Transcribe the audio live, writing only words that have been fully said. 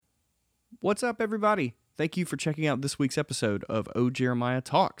What's up, everybody? Thank you for checking out this week's episode of O Jeremiah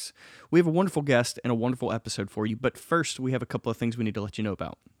Talks. We have a wonderful guest and a wonderful episode for you, but first we have a couple of things we need to let you know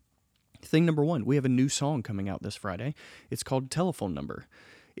about. Thing number one, we have a new song coming out this Friday. It's called Telephone Number.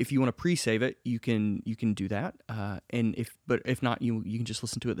 If you want to pre-save it, you can do that. But if not, you can just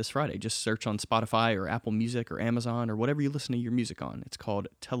listen to it this Friday. Just search on Spotify or Apple Music or Amazon or whatever you listen to your music on. It's called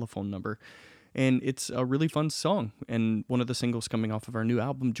Telephone Number. And it's a really fun song, and one of the singles coming off of our new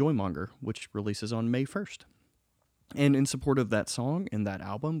album, Joymonger, which releases on May 1st. And in support of that song and that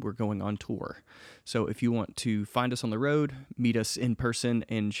album, we're going on tour. So if you want to find us on the road, meet us in person,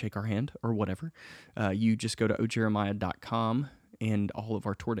 and shake our hand or whatever, you just go to ojeremiah.com, and all of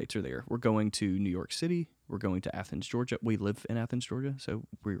our tour dates are there. We're going to New York City. We're going to Athens, Georgia. We live in Athens, Georgia, so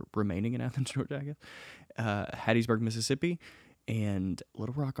we're remaining in Athens, Georgia, I guess. Hattiesburg, Mississippi. And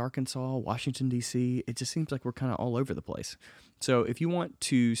Little Rock, Arkansas, Washington, D.C. It just seems like we're kind of all over the place. So if you want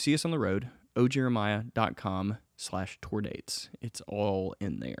to see us on the road, ojeremiah.com/tour dates. It's all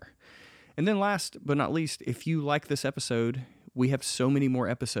in there. And then last but not least, if you like this episode, we have so many more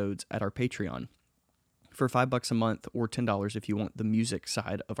episodes at our Patreon. For $5 a month or $10 if you want the music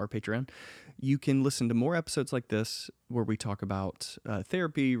side of our Patreon, you can listen to more episodes like this where we talk about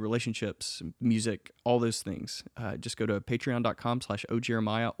therapy, relationships, music, all those things. Just go to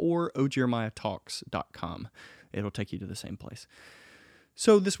patreon.com/ojeremiah or ojeremiahtalks.com. It'll take you to the same place.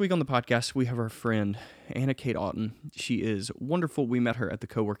 So this week on the podcast, we have our friend Anna Kate Otten. She is wonderful. We met her at the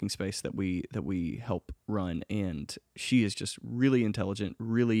co-working space that we help run, and she is just really intelligent,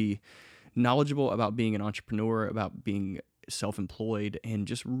 really knowledgeable about being an entrepreneur, about being self-employed, and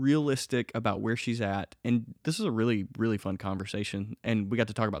just realistic about where she's at. And this is a really, really fun conversation. And we got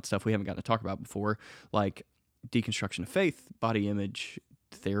to talk about stuff we haven't gotten to talk about before, like deconstruction of faith, body image,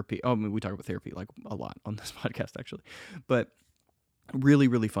 therapy. Oh, I mean, we talk about therapy like a lot on this podcast, actually. But really,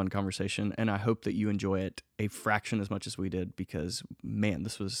 really fun conversation. And I hope that you enjoy it a fraction as much as we did, because, man,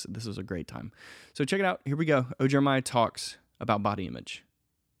 this was a great time. So check it out. Here we go. O Jeremiah talks about body image.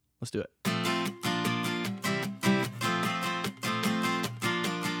 Let's do it.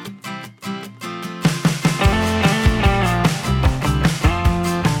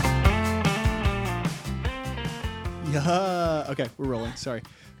 Yeah. Okay, we're rolling. Sorry.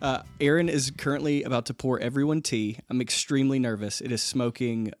 Aaron is currently about to pour everyone tea. I'm extremely nervous. It is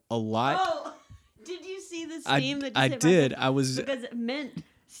smoking a lot. Oh, did you see the steam that just I hit did. My I was because mint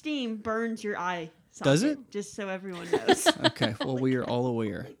steam burns your eye socket, Does it? Just so everyone knows. Okay. Well, we are all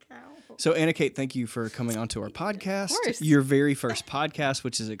aware. Holy cow. So, Anna Kate, thank you for coming onto our podcast. Of course. Your very first podcast,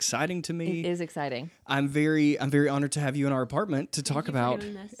 which is exciting to me. It is exciting. I'm very honored to have you in our apartment to talk you for about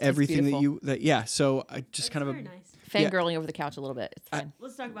doing this. everything that beautiful. yeah. So I just That's kind of very nice. Fangirling over the couch a little bit. It's fine.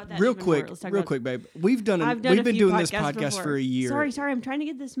 Let's talk about that. real even quick, more. Let's talk real about- quick, babe. We've been a doing few this podcasts podcast before. for a year. Sorry. I'm trying to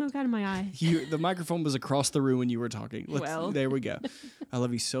get the smoke out of my eye. The microphone was across the room when you were talking. Well. There we go. I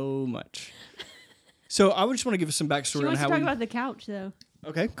love you so much. So I just want to give us some She backstory on wants how to talk we. about the couch, though.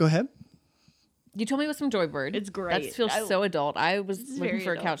 Okay, go ahead. You told me it was from Joybird. It's great. That feels so adult. I was is looking very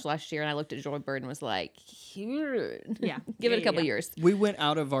for a adult. couch last year, and I looked at Joybird and was like, here. Yeah. Give it a Yeah, couple yeah. years. We went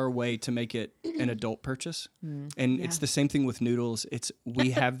out of our way to make it an adult purchase, and Yeah. it's the same thing with Noodles.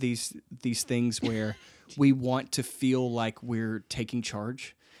 We have these things where we want to feel like we're taking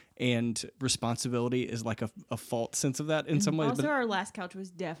charge, and responsibility is like a false sense of that in some ways. Also, But our last couch was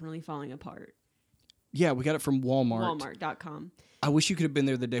definitely falling apart. yeah, we got it from Walmart. Walmart.com. I wish you could have been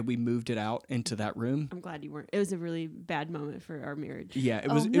there the day we moved it out into that room. I'm glad you weren't. It was a really bad moment for our marriage. Yeah, it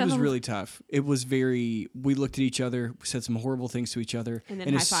Oh, was no. really tough. It was we looked at each other, we said some horrible things to each other. And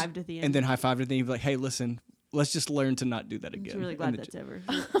then as- high-fived at the end. And then high-fived at the end, like, hey, listen, let's just learn to not do that again. I'm really glad that's over.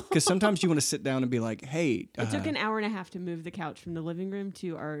 Because sometimes you want to sit down and be like, hey. It took an hour and a half to move the couch from the living room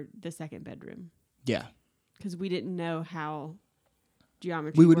to the second bedroom Yeah. because we didn't know how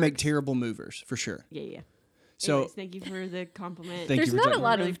geometry We would make works. terrible movers, for sure. Yeah. So, Anyways, thank you for the compliment. Thank There's you for not a talking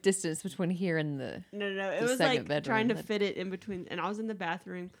lot about of distance between here and the. No. It the was second like bedroom, trying to but- fit it in between. And I was in the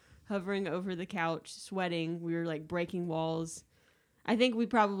bathroom, hovering over the couch, sweating. We were like breaking walls. I think we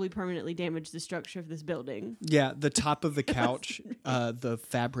probably permanently damaged the structure of this building. yeah, the top of the couch, the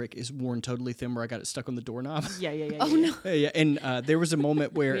fabric is worn totally thin where I got it stuck on the doorknob. Yeah. Oh, no. Yeah, and there was a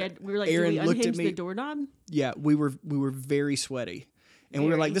moment where We were like, Aaron did we looked at unhinge me. the doorknob? Yeah, we were very sweaty. And we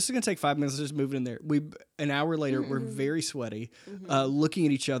were like, Very. this is going to take 5 minutes. Let's just move it in there. An hour later, we're very sweaty, looking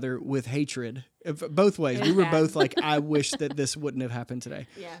at each other with hatred. Both ways. It We was were bad. both like, I wish that this wouldn't have happened today.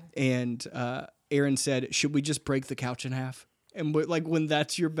 Yeah. And Aaron said, should we just break the couch in half? And we're like, when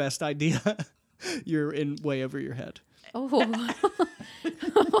that's your best idea, you're in way over your head. Oh.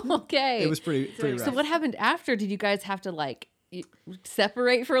 Okay. It was pretty So rough. So what happened after? Did you guys have to like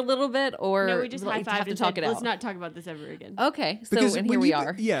separate for a little bit, or No, we just like, high-fived have to and talk said, it let's out? not talk about this ever again. Okay, so Because and when here we you-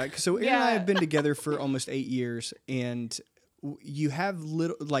 are. Yeah, so Erin and I Yeah. have been together for almost 8 years, and you have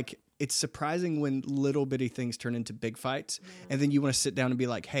little, like, it's surprising when little bitty things turn into big fights, and then you want to sit down and be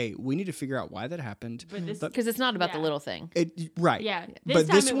like, hey, we need to figure out why that happened. But this, Because it's not about the Yeah. little thing. Right. yeah, this But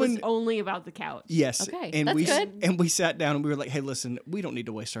time this it one, was only about the couch. yes. Okay, and that's we good. and we sat down and we were like, hey, listen, we don't need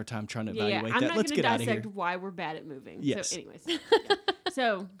to waste our time trying to Yeah, evaluate I'm that. not Let's going to get out of here. dissect why we're bad at moving. Yes. So, anyways,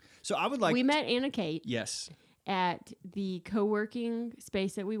 so So I would like, we met Anna Kate yes, at the co-working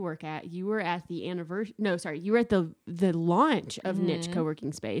space that we work at. You were at the anniversary. No, sorry, you were at the launch of Niche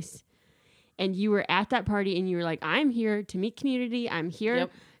co-working space, and you were at that party, and you were like, "I'm here to meet community. I'm here.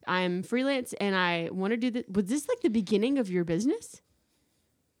 Yep. I'm freelance, and I want to do this." Was this like the beginning of your business?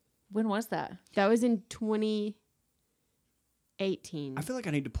 When was that? That was in 2018. I feel like I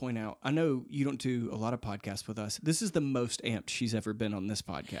need to point out, I know you don't do a lot of podcasts with us. This is the most amped she's ever been on this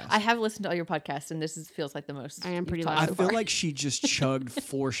podcast. I have listened to all your podcasts, and feels like the most. I am you've pretty talked loud. I so feel far. like she just chugged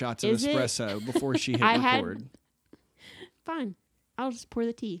 4 shots of Is it? espresso before she hit I had- record. Fine. I'll just pour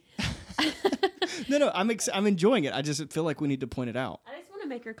the tea. No, I'm enjoying it. I just feel like we need to point it out. I just want to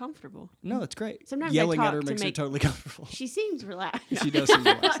make her comfortable. No, that's great. Sometimes I Yelling at talk her to makes her make- totally comfortable. She seems relaxed. She does seem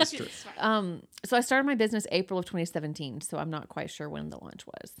relaxed. That's true. So I started my business April of 2017. So I'm not quite sure when the launch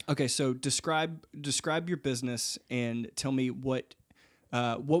was. Okay, so describe your business and tell me what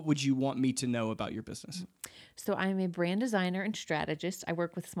would you want me to know about your business? So I'm a brand designer and strategist. I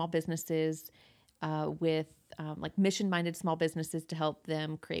work with small businesses, with like mission-minded small businesses to help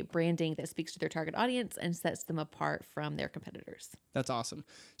them create branding that speaks to their target audience and sets them apart from their competitors. That's awesome.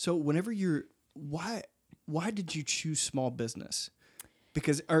 So whenever why did you choose small business?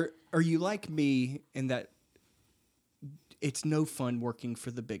 Because are you like me in that it's no fun working for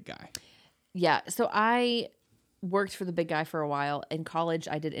the big guy? Yeah. So I worked for the big guy for a while. In college,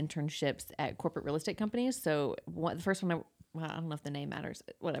 I did internships at corporate real estate companies. So the first one, I don't know if the name matters,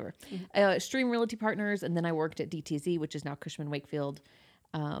 whatever. Stream Realty Partners, and then I worked at DTZ, which is now Cushman Wakefield.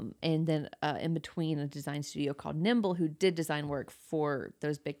 And then in between, a design studio called Nimble, who did design work for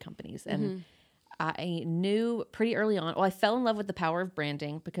those big companies. And I knew pretty early on, I fell in love with the power of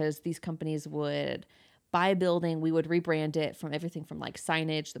branding because these companies would buy a building, we would rebrand it from everything from like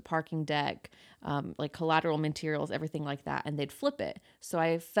signage, the parking deck, like collateral materials, everything like that, and they'd flip it. So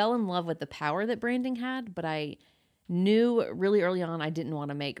I fell in love with the power that branding had, but I knew really early on I didn't want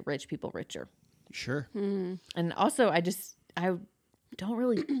to make rich people richer. Sure. And also I don't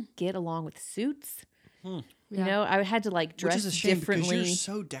really get along with suits. You know, I had to like dress Which is a shame differently. because you're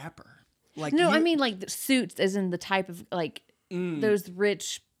so dapper. Like No, you- I mean like the suits as in the type of like those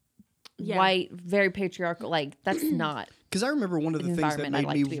rich, Yeah. white, very patriarchal, like that's not. Because I remember one of the an things that environment I'd made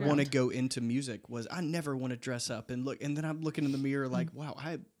like me to be want to around. go into music was I never want to dress up and look, and then I'm looking in the mirror like, wow,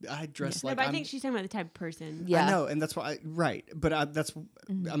 I dress No, like but I I'm, think she's talking about the type of person. Yeah. I know, and that's why right. But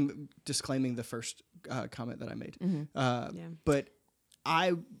I'm disclaiming the first comment that I made. Yeah. But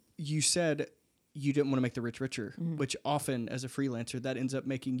you said you didn't want to make the rich richer, which often as a freelancer that ends up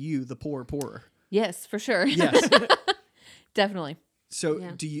making you the poor poorer. Yes, for sure. Yes. Definitely. So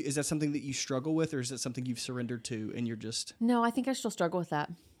Yeah. is that something that you struggle with, or is it something you've surrendered to and you're just No, I think I still struggle with that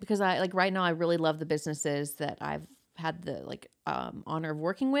because I like right now I really love the businesses that I've had the honor of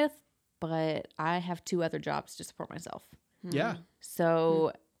working with, but I have 2 other jobs to support myself. yeah.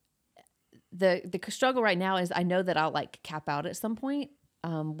 So the struggle right now is I know that I'll like cap out at some point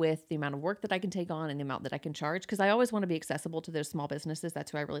with the amount of work that I can take on and the amount that I can charge because I always want to be accessible to those small businesses.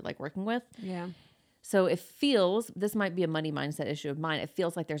 That's who I really like working with. Yeah. So this might be a money mindset issue of mine. It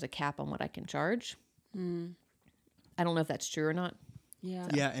feels like there's a cap on what I can charge. I don't know if that's true or not. Yeah.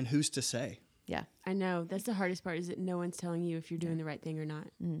 Yeah, and who's to say? Yeah. I know. That's the hardest part is that no one's telling you if you're doing the right thing or not.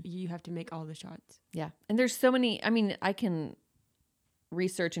 You have to make all the shots. Yeah. And there's so many, I mean, I can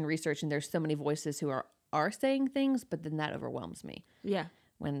research and there's so many voices who are saying things, but then that overwhelms me Yeah.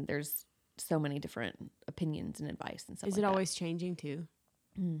 when there's so many different opinions and advice and stuff Is like it that. always changing too?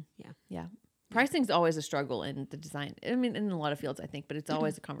 Yeah. Pricing's always a struggle in the design. I mean, in a lot of fields, I think, but it's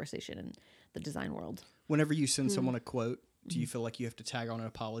always a conversation in the design world. Whenever you send someone a quote, do you feel like you have to tag on an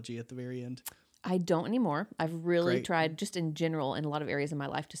apology at the very end? I don't anymore. I've really Great. tried just in general in a lot of areas in my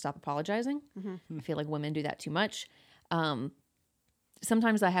life to stop apologizing. I feel like women do that too much.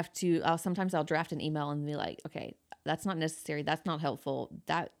 Sometimes sometimes I'll draft an email and be like, okay, that's not necessary. That's not helpful.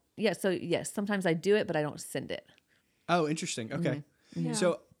 So yes, sometimes I do it, but I don't send it. Oh, interesting. Okay. Yeah.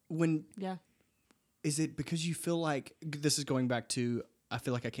 So Yeah. is it because you feel like this is going back to I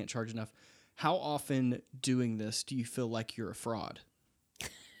feel like I can't charge enough? How often doing this do you feel like you're a fraud?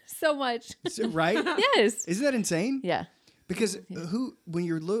 So much. Right? Yes. Isn't that insane? Yeah. Because when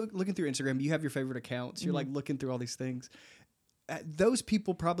you're looking through Instagram, you have your favorite accounts. You're like looking through all these things. Those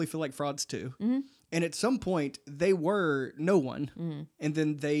people probably feel like frauds too. And at some point, they were no one. And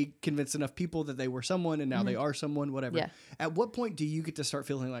then they convinced enough people that they were someone, and now they are someone, whatever. Yeah. At what point do you get to start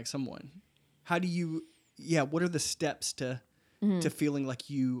feeling like someone? How do you, what are the steps to feeling like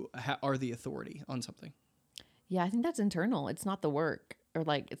you are the authority on something? Yeah, I think that's internal. It's not the work, or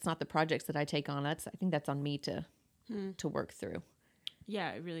like it's not the projects that I take on. I think that's on me to work through.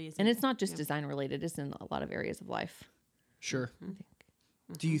 Yeah, it really is. And it's not just design related. It's in a lot of areas of life. Sure.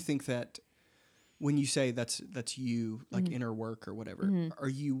 Do you think that when you say that's you, like inner work or whatever,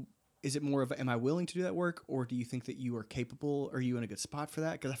 is it more of am I willing to do that work, or do you think that you are capable? Are you in a good spot for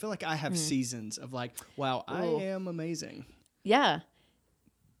that? Because I feel like I have seasons of like, wow, I am amazing. Yeah.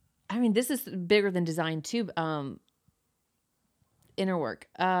 I mean, this is bigger than design too. Inner work.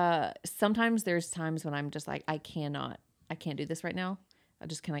 Sometimes there's times when I'm just like, I can't do this right now. I'm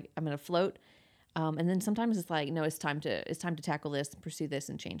going to float. And then sometimes it's like, no, it's time to tackle this, pursue this,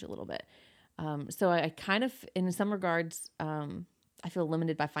 and change a little bit. So I kind of, in some regards, I feel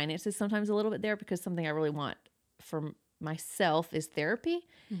limited by finances sometimes a little bit there, because something I really want for myself is therapy.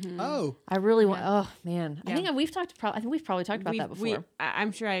 Oh, I really want. Oh man, I think we've probably talked about that before.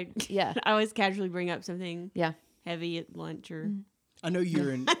 I'm sure I always casually bring up something heavy at lunch or. I know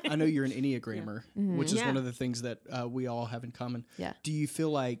you're an Enneagrammer, which is one of the things that we all have in common. Yeah. Do you feel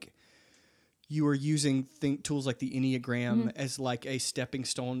like you are using tools like the Enneagram as like a stepping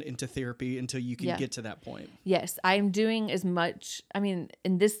stone into therapy until you can get to that point? Yes, I'm doing as much. I mean,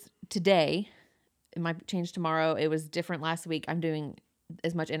 in this today, it might change tomorrow. It was different last week. I'm doing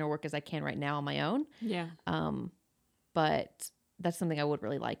as much inner work as I can right now on my own. Yeah. But that's something I would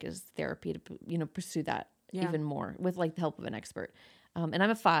really like is therapy to, pursue that even more with like the help of an expert. And I'm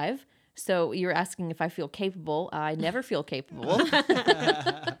a 5. So you're asking if I feel capable. I never feel capable.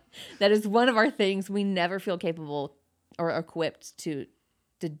 That is one of our things. We never feel capable or equipped to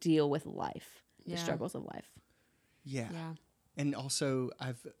deal with life, the struggles of life. Yeah. And also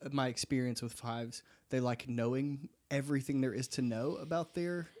my experience with 5s, they like knowing everything there is to know about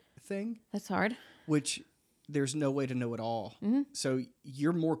their thing. That's hard. Which there's no way to know it all. So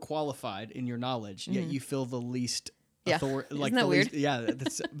you're more qualified in your knowledge, yet you feel the least authority. Isn't that weird?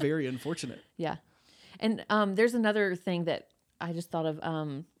 That's very unfortunate. Yeah. And there's another thing that I just thought of.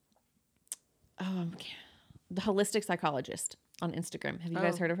 The holistic psychologist on Instagram. Have you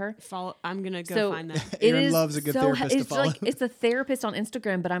guys heard of her? I'm going to go find that. Aaron loves a good therapist to follow. It's a therapist on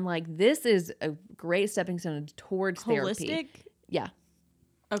Instagram, but I'm like, this is a great stepping stone towards therapy. Holistic? Yeah.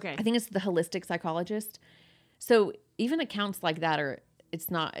 Okay. I think it's the holistic psychologist. So even accounts like that it's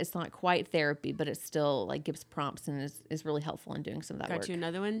not quite therapy, but it still like gives prompts and is really helpful in doing some of that work. Got you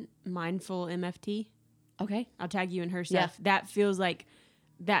another one. Mindful MFT. Okay. I'll tag you in her stuff. Yeah.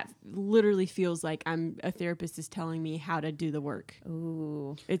 That literally feels like a therapist is telling me how to do the work.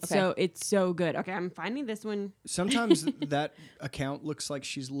 Ooh. It's so good. Okay, I'm finding this one. Sometimes that account looks like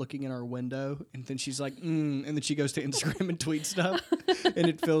she's looking in our window, and then she's like, and then she goes to Instagram and tweets stuff, and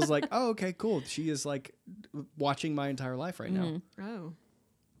it feels like, oh, okay, cool. She is like watching my entire life right now. Oh.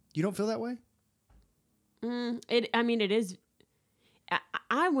 You don't feel that way? It is.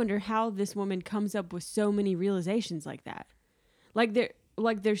 I wonder how this woman comes up with so many realizations like that.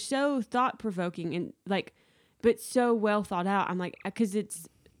 They're so thought provoking and but so well thought out. I'm like, because it's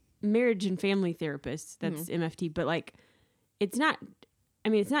marriage and family therapist. That's MFT, but it's not. I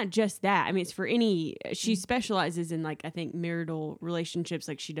mean, it's not just that. I mean, it's for any. She specializes in I think marital relationships.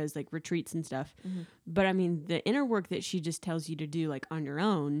 She does retreats and stuff. But I mean, the inner work that she just tells you to do on your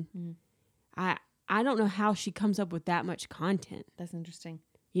own. I don't know how she comes up with that much content. That's interesting.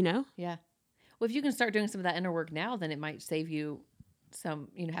 You know? Yeah. Well, if you can start doing some of that inner work now, then it might save you some,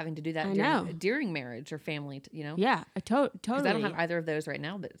 having to do that during marriage or family, Yeah, totally. Because I don't have either of those right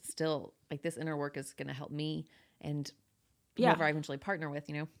now, but still, this inner work is going to help me and whoever I eventually partner with,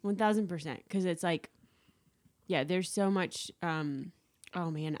 1000%. Because it's there's so much. Oh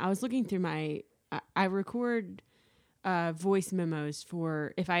man, I was looking through I record voice memos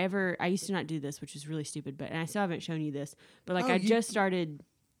for if I used to not do this, which is really stupid, and I still haven't shown you this, but I just started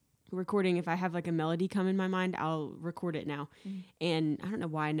recording. If I have a melody come in my mind, I'll record it now. And I don't know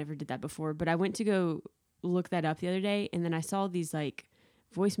why I never did that before, but I went to go look that up the other day, and then I saw these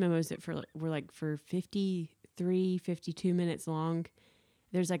voice memos that were for 53, 52 minutes long.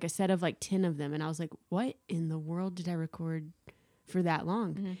 There's a set of 10 of them, and I was like, what in the world did I record for that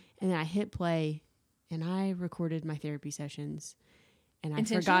long? And then I hit play, and I recorded my therapy sessions, and I forgot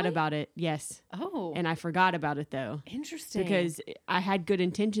Intentionally? about it. Yes. Oh, And I forgot about it though. interesting. Because I had good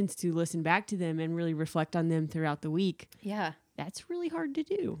intentions to listen back to them and really reflect on them throughout the week. yeah. That's really hard to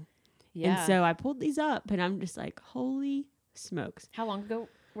do. Yeah. And so I pulled these up and I'm just like, holy smokes. How long ago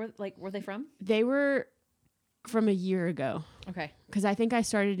were they from? They were from a year ago. Okay. Because I think I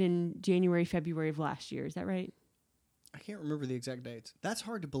started in January, February of last year. Is that right? I can't remember the exact dates. That's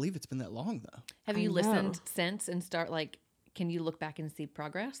hard to believe it's been that long, though. Have I you know. listened since and start like, can you look back and see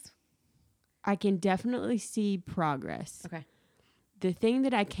progress? I can definitely see progress. Okay. The thing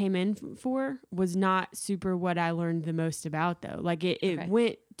that I came in for was not super what I learned the most about, though. Like it Okay.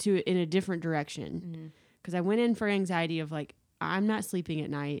 went in a different direction. Because I went in for anxiety of like, I'm not sleeping at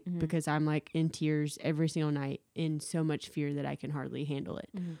night because I'm like in tears every single night in so much fear that I can hardly handle it.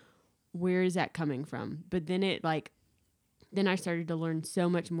 Where is that coming from? But then then I started to learn so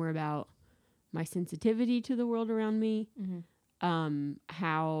much more about my sensitivity to the world around me,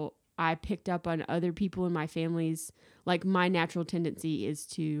 how I picked up on other people in my family's, like my natural tendency is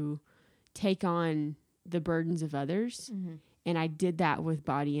to take on the burdens of others. And I did that with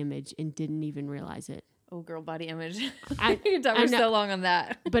body image and didn't even realize it. Oh, girl, body image. I You can talk for know. so long on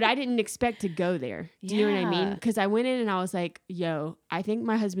that. But I didn't expect to go there. Do you know what I mean? Yeah. Because I went in and I was like, yo, I think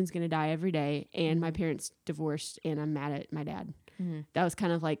my husband's going to die every day and my parents divorced and I'm mad at my dad. That was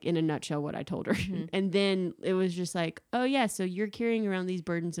kind of like in a nutshell what I told her. And then it was just like, oh yeah, so you're carrying around these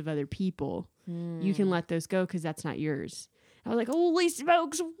burdens of other people. You can let those go because that's not yours. I was like, holy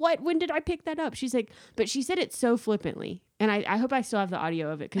smokes, what? When did I pick that up? She's like, but she said it so flippantly. And I hope I still have the audio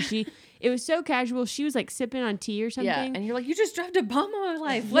of it because it was so casual. She was like sipping on tea or something. Yeah. And you're like, you just dropped a bomb on my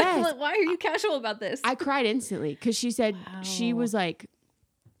life. Yes. Why are you casual about this? I cried instantly because she said, she Wow. was like,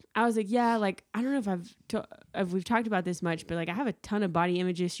 I was like, yeah, like, I don't know if we've talked about this much, but like I have a ton of body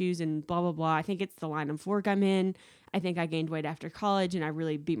image issues and blah, blah, blah. I think it's the line of work I'm in. I think I gained weight after college and I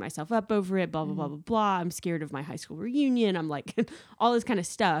really beat myself up over it, blah, blah, blah, blah, blah. I'm scared of my high school reunion. I'm like, all this kind of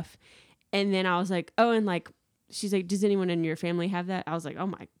stuff. And then I was like, oh, and like, she's like, does anyone in your family have that? I was like, oh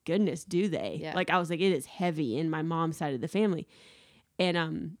my goodness, do they? Yeah. Like, I was like, it is heavy in my mom's side of the family.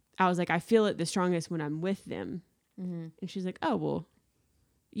 And I was like, I feel it the strongest when I'm with them. And she's like, oh, well,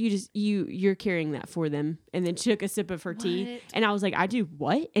 you're carrying that for them. And then she took a sip of her tea. What? And I was like, I do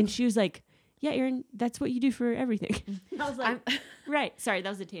what? And she was like, yeah, Erin, that's what you do for everything. I was like, right. Sorry, that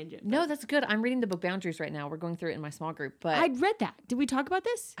was a tangent. No, that's good. I'm reading the book Boundaries right now. We're going through it in my small group, but I'd read that. Did we talk about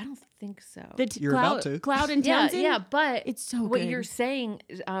this? I don't think so. You're about to. Cloud and yeah, Townsend? yeah, but It's so what good. you're saying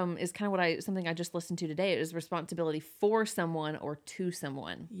is kind of something I just listened to today. It is responsibility for someone or to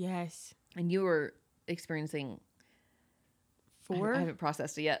someone, Yes. and you were experiencing. For? I haven't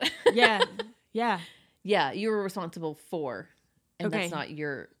processed it yet. Yeah. Yeah. Yeah, you were responsible for, and Okay. that's not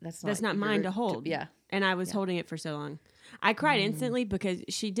your. That's not mine to hold. Yeah, And I was holding it for so long. I cried instantly because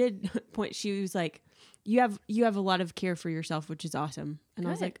she did point. She was like, you have a lot of care for yourself, which is awesome. And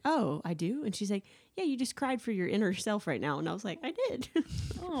I was Good. like, oh, I do? And she's like, yeah, you just cried for your inner self right now. And I was like, I did.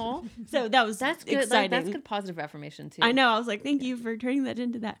 oh, So that was that's good. exciting. That's good positive affirmation too. I know. I was like, thank you for turning that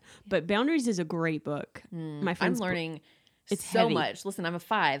into that. But Boundaries is a great book. My I'm friends learning It's so heavy. much. Listen, I'm a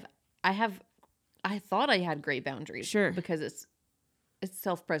 5. I thought I had great boundaries. Sure. Because it's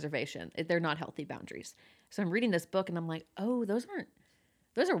self-preservation. They're not healthy boundaries. So I'm reading this book and I'm like, oh, those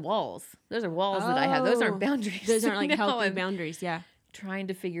are walls. Those are walls that I have. Those aren't Oh, boundaries. Those aren't like Now healthy I'm boundaries. Yeah. trying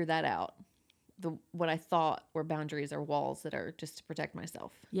to figure that out. What I thought were boundaries are walls that are just to protect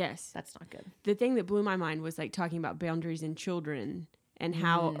myself. Yes. That's not good. The thing that blew my mind was like talking about boundaries in children and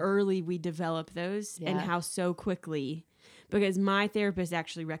how early we develop those and Yeah. how so quickly. Because my therapist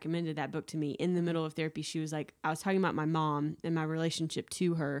actually recommended that book to me in the middle of therapy. She was like, I was talking about my mom and my relationship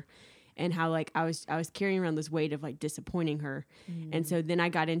to her and how like I was carrying around this weight of like disappointing her. And so then I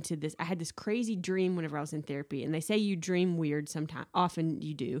got into this. I had this crazy dream whenever I was in therapy. And they say you dream weird sometimes. Often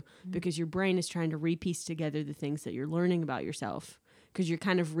you do because your brain is trying to repiece together the things that you're learning about yourself. Because you're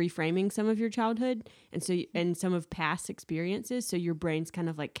kind of reframing some of your childhood and some of past experiences. So your brain's kind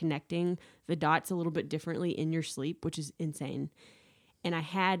of like connecting the dots a little bit differently in your sleep, which is insane. And I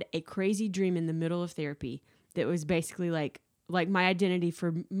had a crazy dream in the middle of therapy that was basically like my identity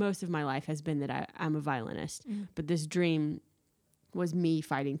for most of my life has been that I'm a violinist. But this dream was me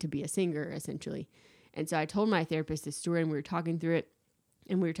fighting to be a singer, essentially. And so I told my therapist this story and we were talking through it.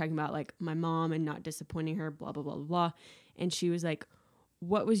 And we were talking about like my mom and not disappointing her, blah, blah, blah, blah, blah. And she was like,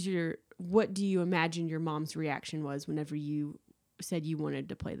 what do you imagine your mom's reaction was whenever you said you wanted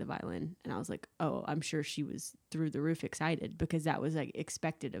to play the violin? And I was like, oh, I'm sure she was through the roof excited because that was like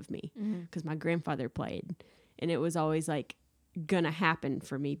expected of me because my grandfather played and it was always like gonna happen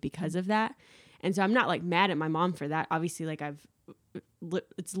for me because of that. And so I'm not like mad at my mom for that. Obviously, like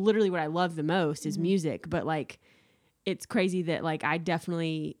it's literally what I love the most is music. But like, it's crazy that like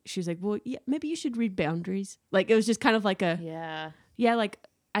she was like, well, yeah, maybe you should read Boundaries. Like it was just kind of like like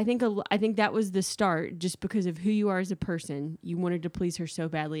I think that was the start, just because of who you are as a person. You wanted to please her so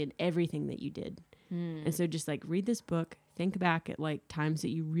badly in everything that you did. And so just like read this book, think back at like times that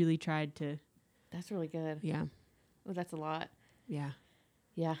you really tried to. That's really good. Yeah. Oh, that's a lot. Yeah.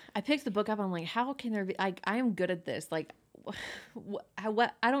 Yeah. I picked the book up. I'm like, how can there be, like, I am good at this. Like, what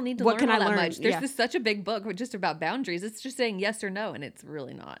I don't need to What learn can all I that learn? much. There's Yeah. such a big book just about boundaries. It's just saying yes or no, and it's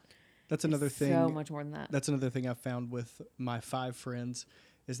really not. That's another It's thing. So much more than that. That's another thing I've found with my 5 friends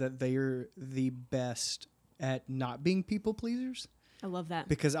is that they are the best at not being people pleasers. I love that.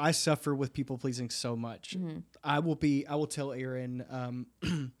 Because I suffer with people pleasing so much. I will tell Aaron,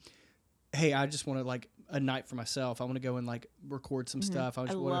 hey, I just want to like a night for myself. I want to go and like record some stuff. I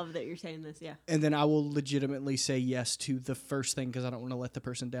love that you're saying this. Yeah. And then I will legitimately say yes to the first thing because I don't want to let the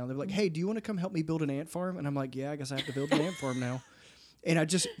person down. They're like, hey, do you want to come help me build an ant farm? And I'm like, yeah, I guess I have to build an ant farm now. And I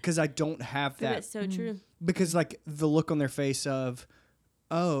just, because I don't have that. That's so true. Because like the look on their face of,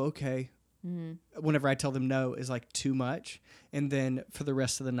 oh, okay. Whenever I tell them no is like too much. And then for the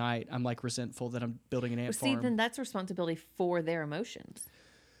rest of the night, I'm like resentful that I'm building an ant farm. See, then that's responsibility for their emotions.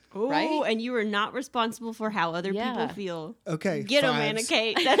 Oh, Right? and you are not responsible for how other people feel. Okay. Get him, Anna fives.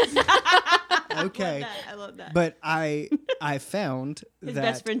 Kate. That's Okay. I love that. But I found His that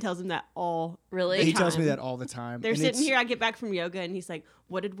best friend tells him that all Really? he tells me time. that all the time. They're And sitting it's- here. I get back from yoga, and he's like,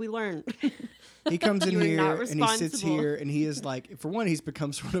 "What did we learn?" He comes in You are here not and he sits responsible. here and he is like, for one, he's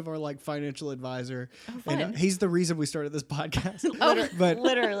become sort of our like financial advisor, fun. and he's the reason we started this podcast. Oh, but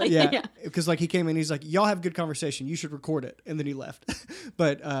literally, yeah, because like he came in, he's like, y'all have good conversation, you should record it, and then he left.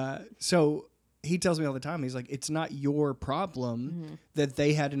 But so he tells me all the time, he's like, it's not your problem that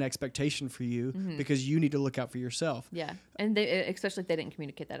they had an expectation for you because you need to look out for yourself. Yeah. And they, especially if they didn't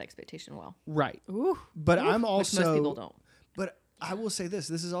communicate that expectation well. Right. Ooh, But I'm Which also most people don't. But I will say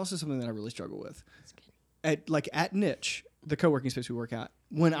this is also something that I really struggle with. At Niche, the co-working space we work at,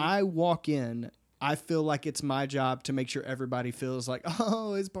 when I walk in, I feel like it's my job to make sure everybody feels like,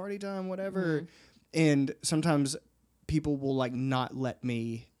 oh, it's party time, whatever. And sometimes people will like not let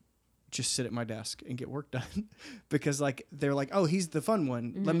me just sit at my desk and get work done because like they're like, oh, he's the fun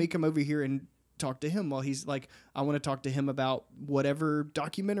one. Let me come over here and talk to him while he's like, I want to talk to him about whatever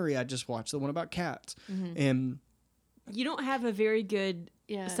documentary I just watched, the one about cats. And you don't have a very good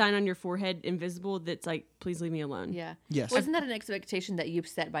Yeah. sign on your forehead, invisible, that's like, "Please leave me alone." Yeah. yes. Wasn't that an expectation that you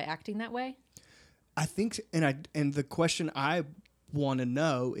set by acting that way? I think, and the question I want to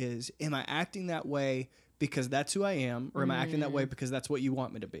know is, am I acting that way because that's who I am, or am I acting that way because that's what you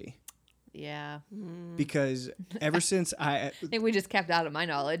want me to be? Yeah. Because ever since I I think we just kept out of my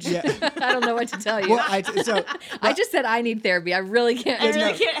knowledge. Yeah. I don't know what to tell you. well, I just said I need therapy. I really can't. I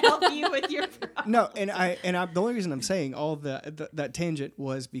really can't help you with your problem. no, the only reason I'm saying all that tangent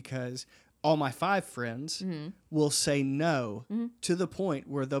was because all my 5 friends will say no to the point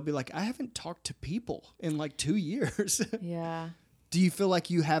where they'll be like, I haven't talked to people in like 2 years. Yeah. Do you feel like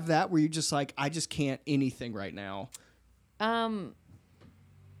you have that where you're just like, I just can't anything right now?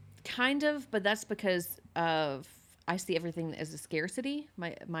 Kind of, but that's because of I see everything as a scarcity.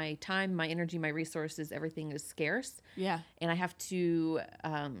 My time, my energy, my resources, everything is scarce. Yeah. And I have to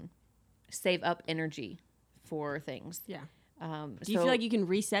save up energy for things. Yeah. Do you feel like you can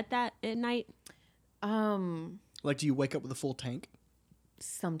reset that at night? Like, do you wake up with a full tank?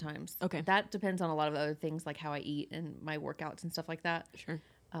 Sometimes. Okay. That depends on a lot of other things, like how I eat and my workouts and stuff like that. Sure.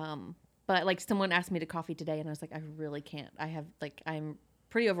 But like someone asked me to coffee today, and I was like, I really can't. I'm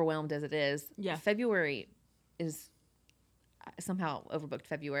pretty overwhelmed as it is. Yeah. February is somehow overbooked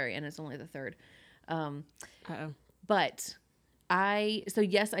February, and it's only the 3rd. Uh-oh. But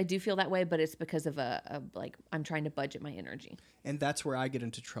yes, I do feel that way, but it's because of like I'm trying to budget my energy. And that's where I get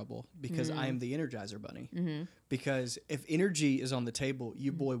into trouble because I am the Energizer Bunny. Because if energy is on the table,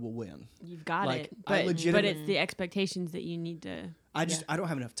 you boy will win. You've got Like, it. I But legitimately- it's the expectations that you need to. I don't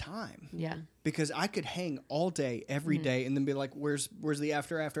have enough time. Yeah. Because I could hang all day, every day, and then be like, where's the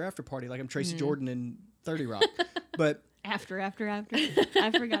after party? Like I'm Tracy Jordan in 30 Rock. But After. I forgot you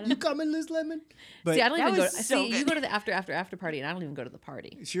it. coming, Liz Lemon? But See, I don't That even go. was so See, you good. go to the after party, and I don't even go to the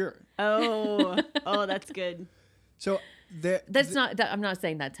party. sure. Oh, that's good. So That's not. I'm not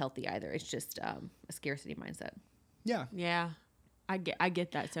saying that's healthy either. It's just a scarcity mindset. yeah. Yeah. I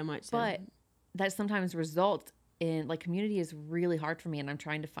get that so much. So. But that sometimes results in like community is really hard for me, and I'm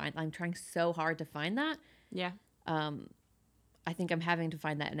trying so hard to find that. yeah. I think I'm having to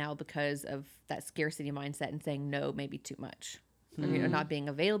find that now because of that scarcity mindset and saying no maybe too much, or not being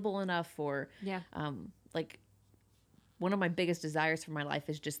available enough, or Yeah. like one of my biggest desires for my life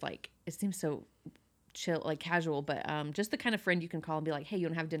is just like, it seems so chill, like casual, but just the kind of friend you can call and be like, hey, you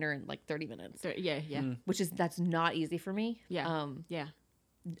want to have dinner in like 30 minutes? So, yeah. That's not easy for me. Yeah. Yeah.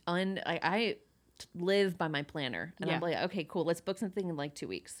 I live by my planner, and Yeah. I'm like, okay, cool, let's book something in like 2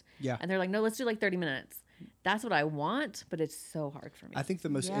 weeks. Yeah. And they're like, no, let's do like 30 minutes. That's what I want, but it's so hard for me. I think the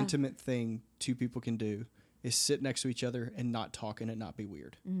most Yeah. intimate thing two people can do is sit next to each other and not talk and it not be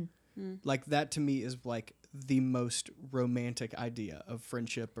weird. Like that to me is like the most romantic idea of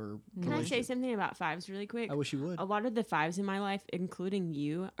friendship or Can I say relationship. something about fives really quick? I wish you would. A lot of the fives in my life, including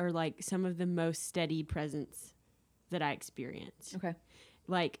you, are like some of the most steady presence that I experience. Okay.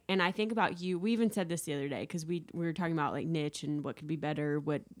 Like, and I think about you. We even said this the other day because we were talking about like niche and what could be better,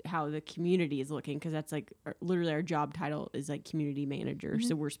 how the community is looking, because that's like literally our job title is like community manager.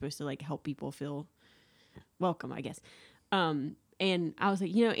 So we're supposed to like help people feel welcome, I guess. And I was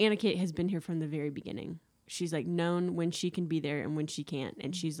like, Anna Kate has been here from the very beginning. She's like known when she can be there and when she can't.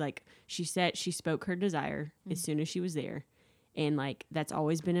 And she's like, she spoke her desire as soon as she was there. And like, that's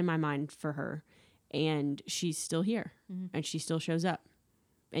always been in my mind for her. And she's still here and she still shows up.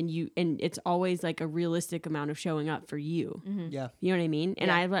 And it's always like a realistic amount of showing up for you. Yeah. You know what I mean? And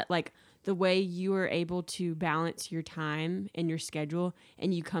Yeah. I let like the way you are able to balance your time and your schedule,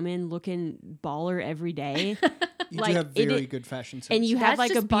 and you come in looking baller every day. You Like, do have it- very good fashion sense. And you have That's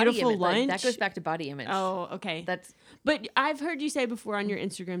like a just body beautiful image. Like, lunch. that goes back to body image. Oh, okay. That's But I've heard you say before on your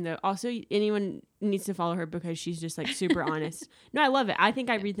Instagram, though, also anyone needs to follow her because she's just like super honest. No, I love it. I think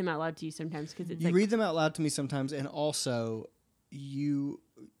I read them out loud to you sometimes because it's you like, read them out loud to me sometimes, and also you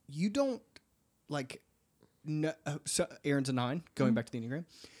don't like. No, so Erin's a 9. Going back to the Enneagram,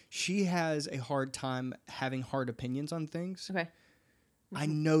 she has a hard time having hard opinions on things. okay. I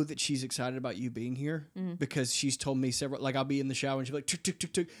know that she's excited about you being here because she's told me several. Like I'll be in the shower and she'll be like, "Tuk, tuk,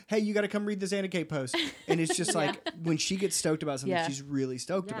 tuk, tuk. Hey, you got to come read this Anna Kate post." And it's just like when she gets stoked about something, Yeah. she's really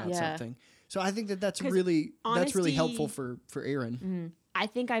stoked Yeah. about Yeah. something. So I think that's 'Cause really honesty- helpful for Erin. I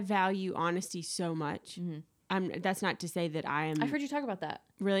think I value honesty so much. That's not to say that I am I've heard you talk about that.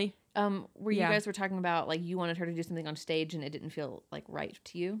 really. Where Yeah. you guys were talking about like you wanted her to do something on stage and it didn't feel like right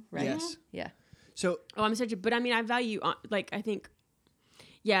to you, right? Yes. Yeah. So Oh, I'm such a, but I mean, I value, like, I think,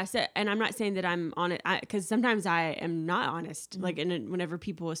 yeah. So, and I'm not saying that I'm on it, because sometimes I am not honest. Like, and whenever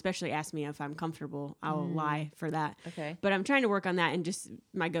people especially ask me if I'm comfortable, I'll lie for that. Okay. But I'm trying to work on that, and just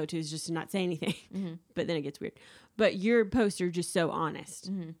my go-to is just to not say anything. But then it gets weird. But your posts are just so honest,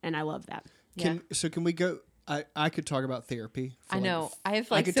 and I love that. Yeah. can we go? I could talk about therapy. For I like know. I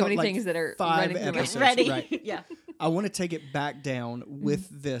have I like could so talk, many like, things that are 5 running through my episodes. Ready? Right. Yeah. I want to take it back down with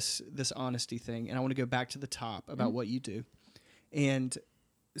this honesty thing, and I want to go back to the top about what you do, and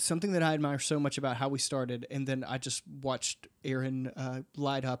something that I admire so much about how we started. And then I just watched Erin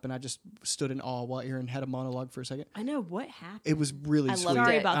light up, and I just stood in awe while Erin had a monologue for a second. I know what happened. It was really I sweet. loved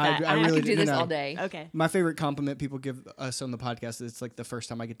Sorry it. about that. I I really could do didn't this know. all day. Okay. My favorite compliment people give us on the podcast is it's like the first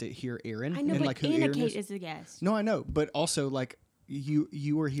time I get to hear Erin I know, and but like who Anna Erin Kate is. is a guest. No, I know, but also like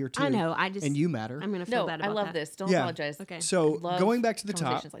you were here too. I know. I just, and you matter. I'm gonna feel No, bad I about love that. this. Don't Yeah. apologize. Okay. So Love going back to the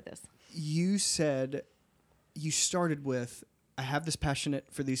top, conversations like this. you said you started with I have this passionate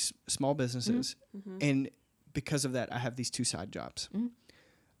for these small businesses, and because of that, I have these 2 side jobs.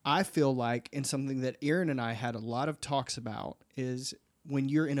 I feel like, and something that Erin and I had a lot of talks about, is when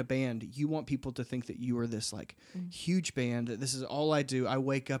you're in a band, you want people to think that you are this like huge band, that this is all I do. I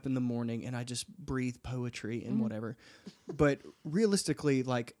wake up in the morning and I just breathe poetry and whatever. But realistically,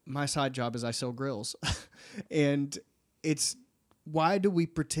 like my side job is I sell grills. And it's, why do we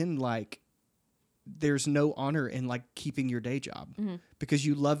pretend like there's no honor in like keeping your day job? Because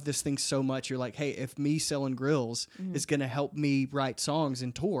you love this thing so much. You're like, hey, if me selling grills is going to help me write songs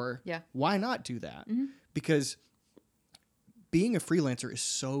and tour, Yeah. why not do that? Because being a freelancer is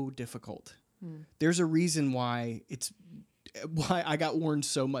so difficult. There's a reason why I got warned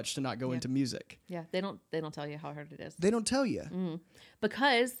so much to not go into music. Yeah. They don't tell you how hard it is. They don't tell you.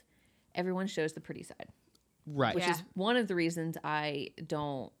 Because everyone shows the pretty side. Right. Which Yeah. is one of the reasons I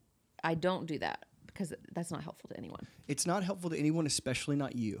don't do that, because that's not helpful to anyone. It's not helpful to anyone, especially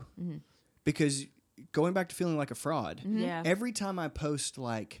not you. Because going back to feeling like a fraud, Yeah. every time I post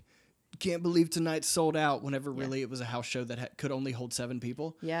like, can't believe tonight's sold out, whenever really it was a house show that could only hold 7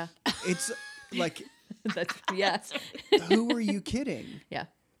 people, Yeah. it's like, That's yes. who are you kidding? Yeah.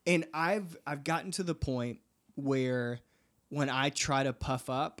 And I've gotten to the point where when I try to puff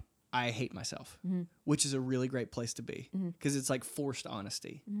up, I hate myself, which is a really great place to be because it's like forced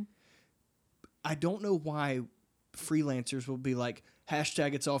honesty. I don't know why freelancers will be like,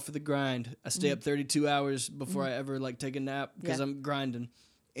 hashtag it's all for the grind. I stay up 32 hours before I ever like take a nap because Yeah. I'm grinding.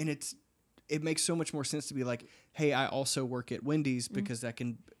 And it makes so much more sense to be like, hey, I also work at Wendy's because that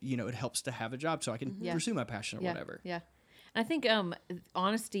can, it helps to have a job so I can pursue my passion or whatever. Yeah. And I think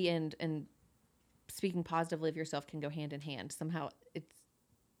honesty and speaking positively of yourself can go hand in hand. Somehow it's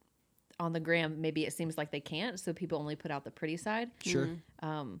on the gram, maybe it seems like they can't, so people only put out the pretty side. Sure.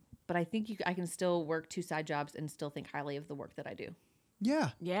 But I think I can still work 2 side jobs and still think highly of the work that I do. Yeah.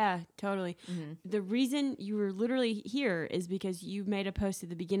 Yeah, totally. The reason you were literally here is because you made a post at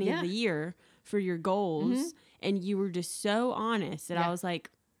the beginning of the year for your goals, and you were just so honest that I was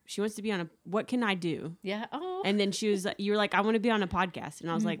like, she wants to be on what can I do? Yeah. Oh. And then you were like, I want to be on a podcast. And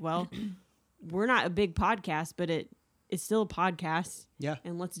I was like, well, we're not a big podcast, but it's still a podcast. Yeah.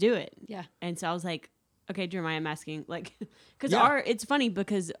 And let's do it. Yeah. And so I was like, okay, Jeremiah, I'm asking, like, because Yeah. it's funny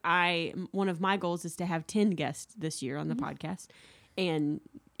because one of my goals is to have 10 guests this year on the podcast. And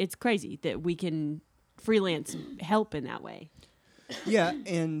it's crazy that we can freelance help in that way. Yeah.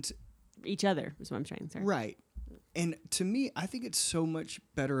 And Each other is what I'm trying to say. right. And to me, I think it's so much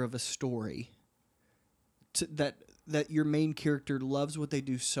better of a story that your main character loves what they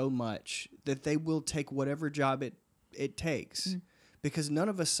do so much that they will take whatever job it takes. Because none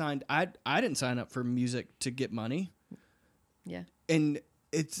of us signed. I didn't sign up for music to get money. Yeah. And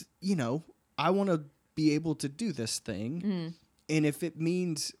it's, I want to be able to do this thing. And if it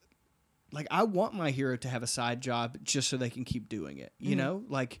means, like, I want my hero to have a side job just so they can keep doing it,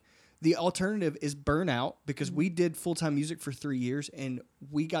 Like, the alternative is burnout because we did full-time music for 3 years and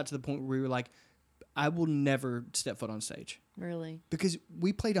we got to the point where we were like, I will never step foot on stage. Really? Because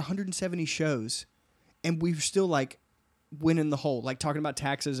we played 170 shows and we were still, like, winning the hole, like talking about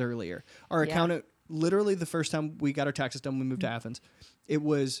taxes earlier. Our accountant, literally the first time we got our taxes done, we moved to Athens. It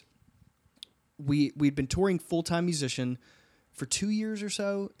was, we'd been touring full-time musician for 2 years or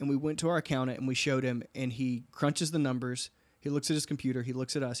so, and we went to our accountant and we showed him, and he crunches the numbers. He looks at his computer. He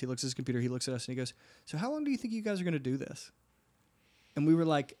looks at us. He looks at his computer. He looks at us, and he goes, so how long do you think you guys are going to do this? And we were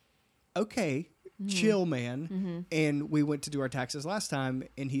like, okay, chill, man. And we went to do our taxes last time,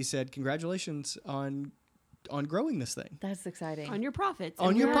 and he said, congratulations on growing this thing. That's exciting. On your profits. On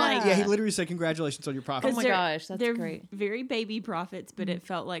And your we're profit. like- Yeah, he literally said, congratulations on your profits. Oh my they're- gosh, that's they're great. very baby profits, but it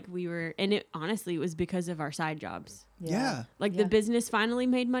felt like we were, and it honestly was because of our side jobs. Yeah. Like the business finally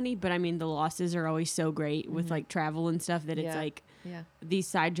made money, but I mean the losses are always so great with like travel and stuff that it's Yeah. like Yeah. these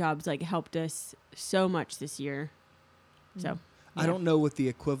side jobs like helped us so much this year. So I don't know what the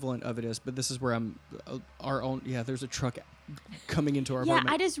equivalent of it is, but this is where I'm our own. Yeah, there's a truck coming into our yeah,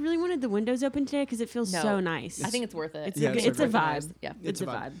 apartment. I just really wanted the windows open today because it feels No. so nice. I think it's worth it. it's, Yeah, a, it's it's so a great. vibe. Yeah. It's a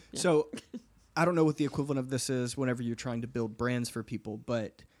vibe. Yeah. So I don't know what the equivalent of this is whenever you're trying to build brands for people,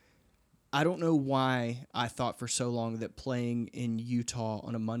 but I don't know why I thought for so long that playing in Utah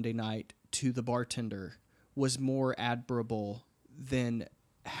on a Monday night to the bartender was more admirable than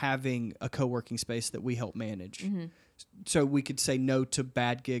having a co-working space that we help manage. So we could say no to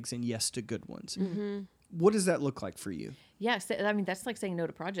bad gigs and yes to good ones. What does that look like for you? Yeah, so, I mean, that's like saying no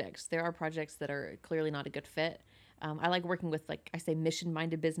to projects. There are projects that are clearly not a good fit. I like working with, like I say,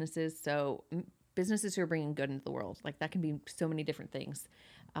 mission-minded businesses. So businesses who are bringing good into the world. Like that can be so many different things.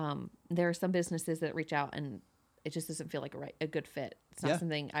 There are some businesses that reach out and it just doesn't feel like a good fit. It's not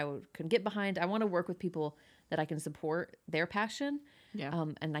something I can get behind. I want to work with people that I can support their passion. Yeah.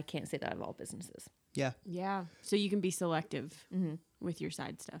 And I can't say that of all businesses. Yeah. Yeah. So you can be selective with your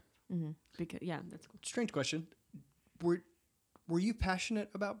side stuff. Because that's cool. Strange question. Were you passionate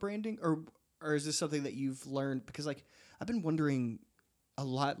about branding or is this something that you've learned? Because like I've been wondering a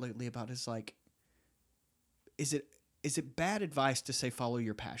lot lately about is like is it bad advice to say follow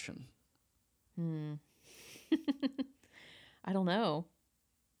your passion? I don't know.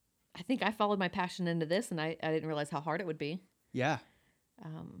 I think I followed my passion into this and I didn't realize how hard it would be. Yeah.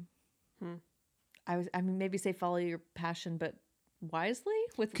 I mean, maybe say follow your passion, but wisely.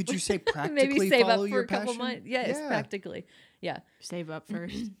 With Could you say practically maybe save follow up for your a couple passion? months? Yes, practically. Yeah. Save up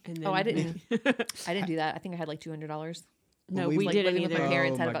first. And then Oh, I didn't. I didn't do that. I think I had like $200. No, we we Like didn't living with either. my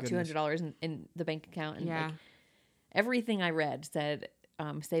parents, Oh, had my about goodness. $200 in the bank account, and Yeah. like everything I read said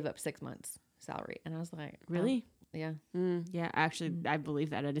save up 6 months salary, and I was like, oh, Really? yeah. Yeah, actually, I believe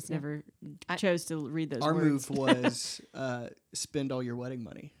that. I just never chose to read those Our words. move was spend all your wedding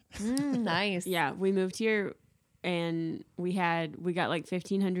money. Nice. Yeah, we moved here and we got like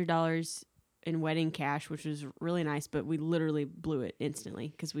 $1,500 in wedding cash, which was really nice, but we literally blew it instantly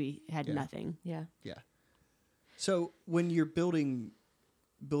because we had nothing. Yeah. Yeah. So when you're building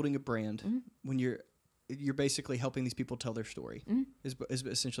a brand, when you're basically helping these people tell their story, is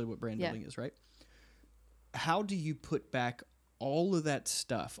essentially what brand building is, right? How do you put back all of that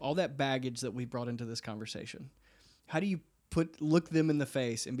stuff, all that baggage that we brought into this conversation? How do you look them in the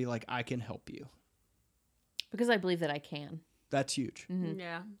face and be like, I can help you. Because I believe that I can. That's huge.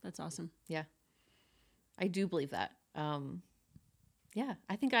 Yeah, that's awesome. Yeah. I do believe that. Yeah,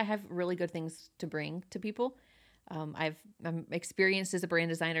 I think I have really good things to bring to people. I'm experienced as a brand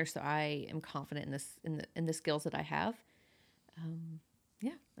designer, so I am confident in the skills that I have.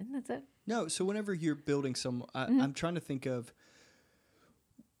 Yeah, I think that's it. No, so whenever you're building I'm trying to think of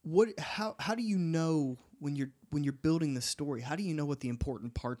how do you know when you're building the story? How do you know what the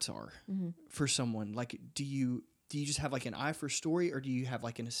important parts are for someone? Like, do you just have like an eye for story, or do you have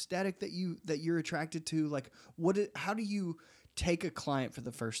like an aesthetic that you're attracted to? Like, how do you take a client for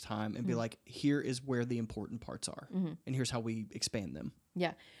the first time and be like, here is where the important parts are, and here's how we expand them?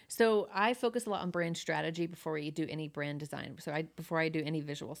 Yeah. So I focus a lot on brand strategy before we do any brand design. Before I do any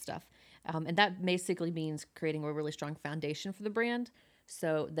visual stuff. And that basically means creating a really strong foundation for the brand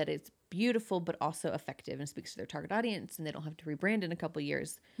so that it's beautiful, but also effective and speaks to their target audience, and they don't have to rebrand in a couple of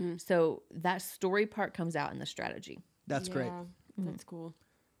years. So that story part comes out in the strategy. That's great. That's cool.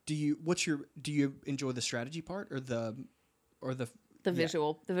 Do you enjoy the strategy part or the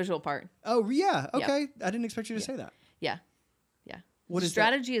visual part? Oh yeah. Okay. I didn't expect you to say that. Yeah. Yeah. What is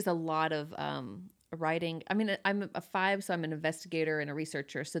strategy is a lot of writing. I mean, I'm a 5, so I'm an investigator and a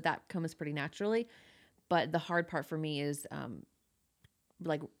researcher, so that comes pretty naturally. But the hard part for me is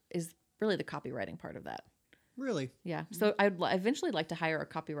really the copywriting part of that. Really? Yeah. So I'd eventually like to hire a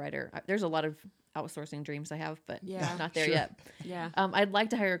copywriter. There's a lot of outsourcing dreams I have, but not there yet. Yeah. I'd like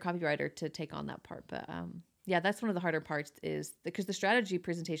to hire a copywriter to take on that part, but yeah, that's one of the harder parts is because the strategy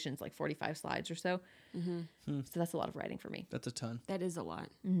presentation is like 45 slides or so. So that's a lot of writing for me. That's a ton. That is a lot.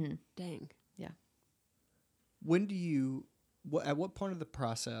 Dang. Yeah. When do you, at what point of the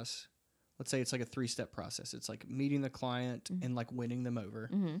process, let's say it's like a 3-step process. It's like meeting the client and like winning them over.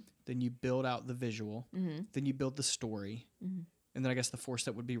 Then you build out the visual. Then you build the story. And then I guess the 4th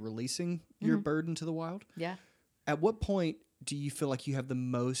step would be releasing your bird into the wild. Yeah. At what point do you feel like you have the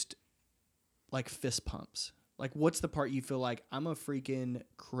most like fist pumps? Like, what's the part you feel like, I'm a freaking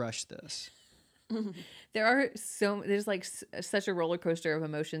crush this? There's like such a roller coaster of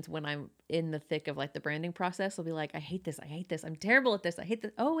emotions when I'm in the thick of like the branding process. I'll be like, I hate this. I'm terrible at this. I hate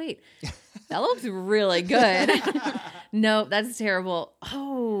this. Oh wait, that looks really good. No, that's terrible.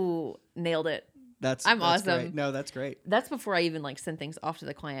 Oh, nailed it. I'm awesome. Great. No, that's great. That's before I even like send things off to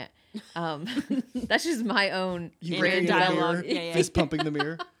the client. That's just my own brand dialogue. Fist pumping the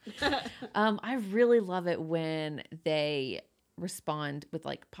mirror. I really love it when they respond with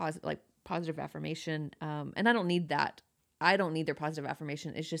like positive affirmation. And I don't need that. I don't need their positive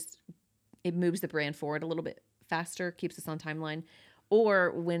affirmation. It's just, it moves the brand forward a little bit faster, keeps us on timeline.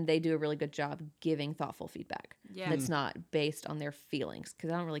 Or when they do a really good job giving thoughtful feedback that's not based on their feelings,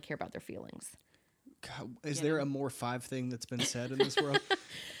 because I don't really care about their feelings. God, is there a more 5 thing that's been said in this world?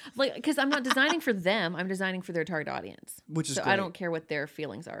 Like, because I'm not designing for them, I'm designing for their target audience. Which is so great. I don't care what their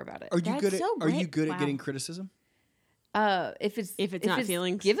feelings are about it. Are you good at getting criticism? If it's not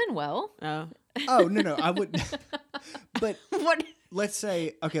feelings given well. Oh no, I wouldn't. But what? Let's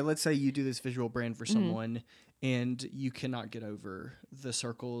say you do this visual brand for someone, and you cannot get over the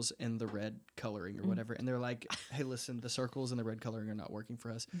circles and the red coloring or whatever, and they're like, "Hey, listen, the circles and the red coloring are not working for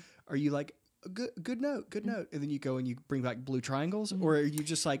us." Are you like, good note, and then you go and you bring back blue triangles, or are you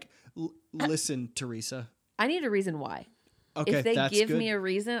just like, listen, Teresa, I need a reason why. Okay, if they give good. me a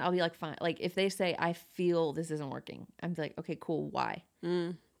reason, I'll be like, fine. Like if they say, I feel this isn't working, I'm like, okay, cool. Why?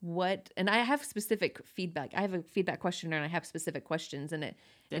 What? And I have specific feedback. I have a feedback questionnaire and I have specific questions in it.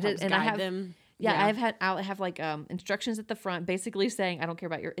 And I have them. Yeah, I'll have like instructions at the front basically saying, I don't care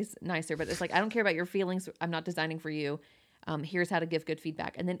about it's nicer, but it's like, I don't care about your feelings. I'm not designing for you. Here's how to give good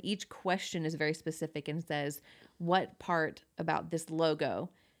feedback. And then each question is very specific and says, what part about this logo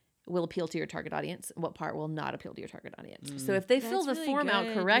will appeal to your target audience, and what part will not appeal to your target audience. So if they fill the form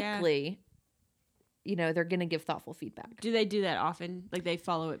out correctly, they're going to give thoughtful feedback. Do they do that often? Like they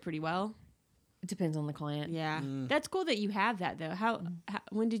follow it pretty well? It depends on the client. Yeah. That's cool that you have that though. How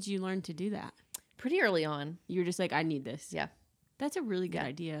when did you learn to do that? Pretty early on. You were just like, I need this. Yeah. That's a really good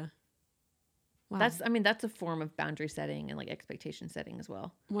idea. Wow. That's a form of boundary setting and like expectation setting as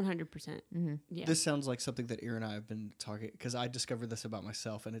well. 100%. Yeah. This sounds like something that Erin and I have been talking, because I discovered this about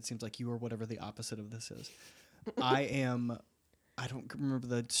myself, and it seems like you are whatever the opposite of this is. I don't remember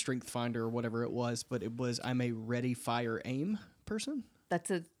the strength finder or whatever it was, but I'm a ready, fire, aim person.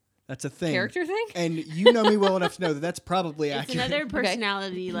 That's a thing. Character thing? And you know me well enough to know that that's probably it's accurate. Another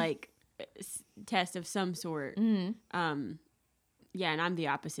personality like test of some sort. Yeah, and I'm the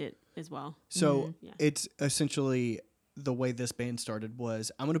opposite as well. So it's essentially the way this band started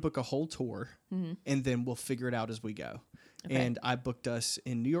was, I'm going to book a whole tour and then we'll figure it out as we go. and I booked us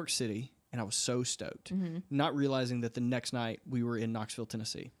in New York City, and I was so stoked, not realizing that the next night we were in Knoxville,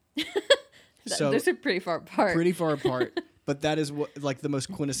 Tennessee. So Those are pretty far apart. pretty far apart, but that is what like the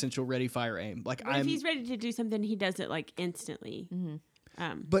most quintessential ready, fire, aim. Like But if he's ready to do something, he does it like instantly.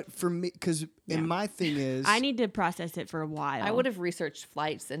 but for me, because and my thing is, I need to process it for a while. I would have researched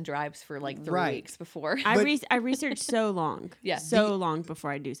flights and drives for like 3 Right. weeks before. I researched so long. Yeah. So long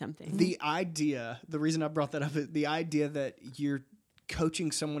before I do something. the reason I brought that up is the idea that you're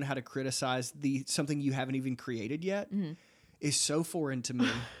coaching someone how to criticize something you haven't even created yet is so foreign to me.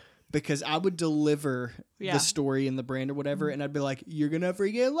 Because I would deliver Yeah. the story and the brand or whatever, and I'd be like, "You're gonna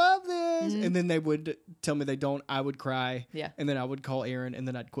freaking love this," and then they would tell me they don't. I would cry, Yeah. and then I would call Aaron, and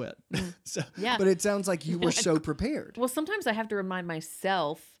then I'd quit. So, Yeah. but it sounds like you were so prepared. Well, sometimes I have to remind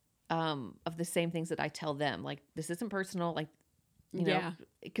myself of the same things that I tell them. Like, this isn't personal. Like, you know, Yeah.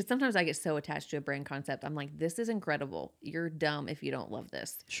 because sometimes I get so attached to a brand concept. I'm like, this is incredible. You're dumb if you don't love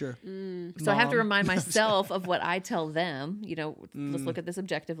this. Sure. So I have to Mom. remind myself of what I tell them. You know, let's look at this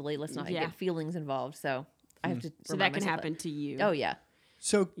objectively. Let's not Yeah. get feelings involved. So I have to. So that remind can myself happen to you. Oh yeah.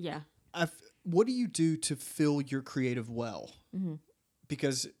 So, Yeah. what do you do to fill your creative well?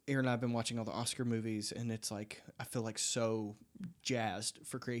 Because Aaron and I have been watching all the Oscar movies, and it's like I feel like so jazzed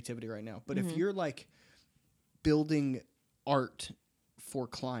for creativity right now. But if you're like building art for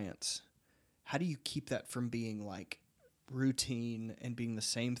clients, how do you keep that from being like routine and being the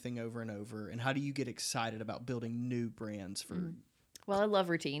same thing over and over? And how do you get excited about building new brands for? Well, I love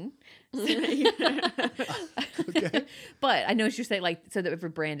routine. Okay. But I know what you're saying, like, so that every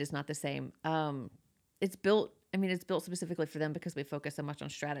brand is not the same. It's built, I mean, it's built specifically for them because we focus so much on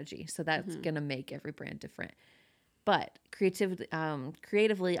strategy. So that's going to make every brand different. But creatively, I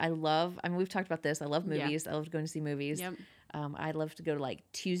mean, we've talked about this. I love Yeah. movies. I love going to see movies. Yep. I love to go to like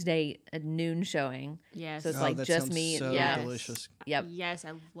Tuesday at noon showing. Yes. So it's Oh, like that just sounds me. so Yeah. delicious. Yep. Yes,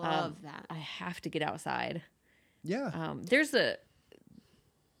 I love that. I have to get outside. Yeah. There's a,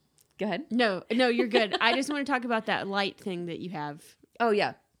 go ahead. No, you're good. I just want to talk about that light thing that you have. Oh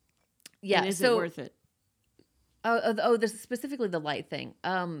yeah. Yeah. And is so it worth it? this specifically the light thing.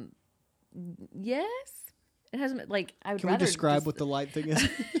 Yes. It hasn't like I would Can we rather describe just- what the light thing is?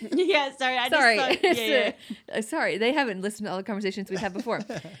 Yeah, sorry. I Sorry. just thought, yeah. Sorry, they haven't listened to all the conversations we've had before.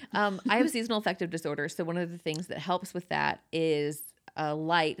 I have a seasonal affective disorder, so one of the things that helps with that is a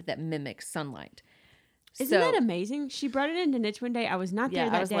light that mimics sunlight. Isn't that amazing? She brought it into Niche one day. I was not Yeah, there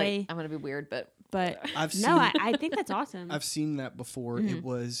I that was day, like, I'm gonna be weird, but but I've no, seen- I think that's awesome. I've seen that before. It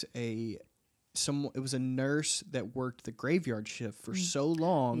was it was a nurse that worked the graveyard shift for so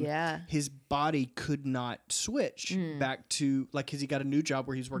long. Yeah. His body could not switch back to like because he got a new job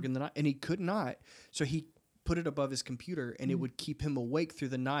where he's working the night and he could not. So he put it above his computer and it would keep him awake through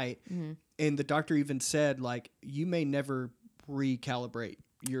the night. And the doctor even said like you may never recalibrate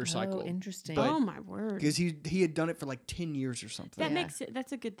your cycle. Oh, interesting. But- oh my word. Because he had done it for like 10 years or something. That Yeah. makes it.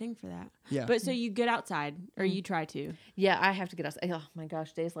 That's a good thing for that. Yeah. But so you get outside, or you try to. Yeah, I have to get outside. Oh my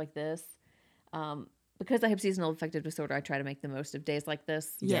gosh, days like this. Because I have seasonal affective disorder, I try to make the most of days like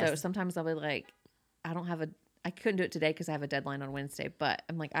this. Yes. So sometimes I'll be like, I couldn't do it today because I have a deadline on Wednesday. But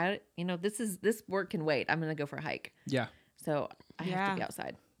I'm like, this work can wait. I'm gonna go for a hike. Yeah. So I have Yeah. to be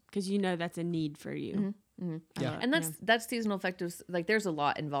outside. Because you know that's a need for you. Yeah. And that's seasonal affective. Like there's a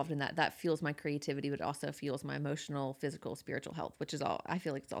lot involved in that. That fuels my creativity, but also fuels my emotional, physical, spiritual health, which is all. I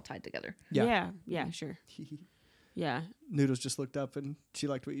feel like it's all tied together. Yeah. Yeah, sure. Yeah. Noodles just looked up and she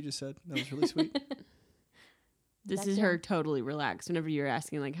liked what you just said. That was really sweet. This is her totally relaxed. Whenever you're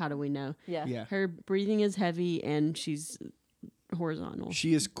asking, like, how do we know? Yeah. Yeah. Her breathing is heavy and she's horizontal.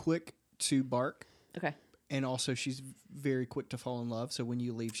 She is quick to bark. Okay. And also, she's very quick to fall in love. So when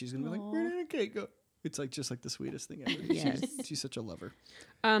you leave, she's gonna be like, "Where did the cake go?" It's like just like the sweetest thing ever. Yes. She's such a lover.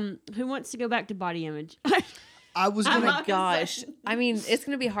 Who wants to go back to body image? I was I'm gonna. not- Gosh, I mean, it's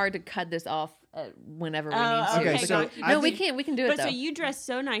gonna be hard to cut this off whenever we need to. okay, because- so I no, we think- can't. We can do it But though. so you dress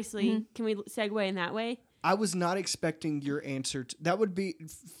so nicely. Can we segue in that way? I was not expecting your answer. That would be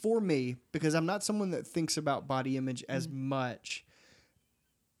for me because I'm not someone that thinks about body image as much.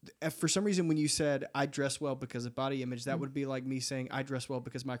 For some reason, when you said I dress well because of body image, that would be like me saying I dress well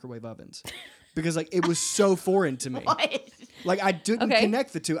because microwave ovens, because like it was so foreign to me. Like I didn't Okay.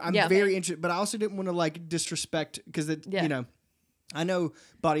 connect the two. I'm Yeah. very interested, but I also didn't want to like disrespect because Yeah. you know, I know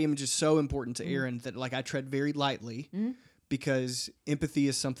body image is so important to Aaron that like I tread very lightly because empathy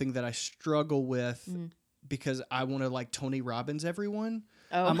is something that I struggle with because I want to like Tony Robbins everyone.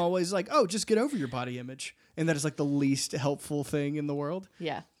 Oh. I'm always like, oh, just get over your body image, and that is like the least helpful thing in the world.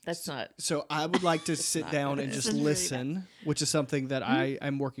 Yeah, that's not. So I would like to sit down and just That's really listen, which is something that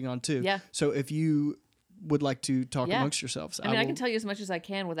I'm working on too. Yeah. So if you would like to talk Yeah. amongst yourselves. I mean, I will- can tell you as much as I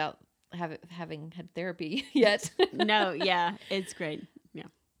can without having had therapy yet. No, yeah, it's great. Yeah.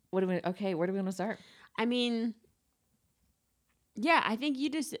 Where do we want to start? I mean, yeah, I think you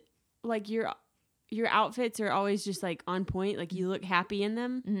just like your outfits are always just like on point. Like you look happy in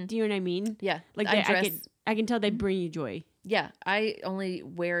them. Mhm. Do you know what I mean? Yeah. Like I they, dress. I can tell they bring you joy. Yeah. I only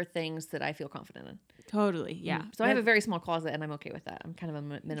wear things that I feel confident in. Totally. Yeah. So I have a very small closet and I'm okay with that. I'm kind of a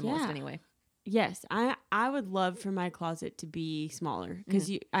minimalist Yeah. anyway. Yes, I would love for my closet to be smaller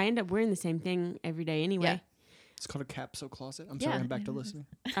because I end up wearing the same thing every day anyway. Yeah. It's called a capsule closet. I'm Yeah. sorry, I'm back to listening.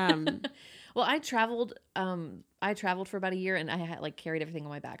 Well, I traveled for about a year and I had like carried everything on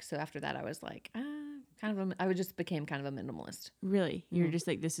my back. So after that I was like, I just became kind of a minimalist. Really, you're just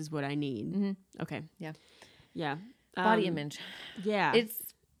like, this is what I need. Mhm. Okay. Yeah. Yeah. Body image. Yeah.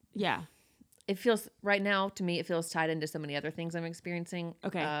 It feels right now to me, it feels tied into so many other things I'm experiencing.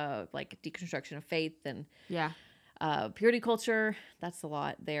 Okay. Like deconstruction of faith and yeah. purity culture. That's a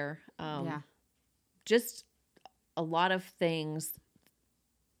lot there. Yeah. Just a lot of things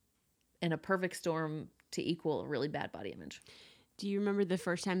in a perfect storm to equal a really bad body image. Do you remember the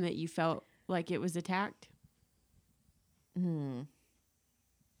first time that you felt like it was attacked?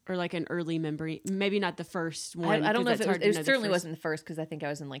 Or like an early memory? Maybe not the first one. I don't know if 'cause that's hard to it know the certainly first- wasn't the first because I think I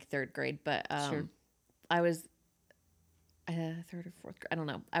was in like third grade, but Sure. I was third or fourth grade. I don't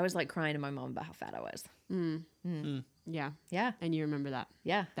know. I was like crying to my mom about how fat I was. Yeah. Yeah. And you remember that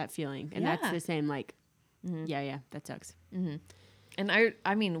Yeah. feeling. And Yeah. that's the same, like, yeah, that sucks. And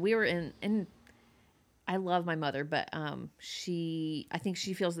I mean, we were in I love my mother, but I think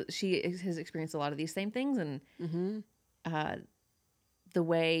she feels that she has experienced a lot of these same things, and the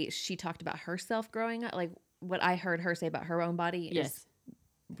way she talked about herself growing up, like what I heard her say about her own body, Yes.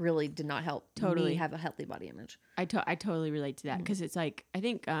 really did not help Totally. me have a healthy body image. I totally relate to that because it's like, I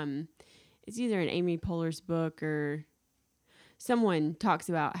think it's either in Amy Poehler's book or someone talks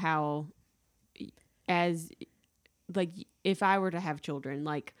about how as like if I were to have children,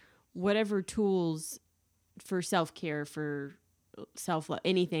 like whatever tools for self-care, for self-love,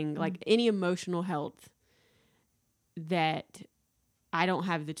 anything, like any emotional health that I don't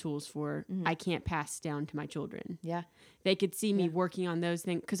have the tools for, I can't pass down to my children. Yeah. They could see me working on those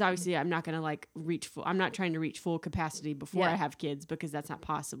things because obviously I'm not going to like I'm not trying to reach full capacity before Yeah. I have kids because that's not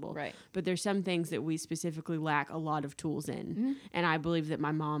possible. Right. But there's some things that we specifically lack a lot of tools in. And I believe that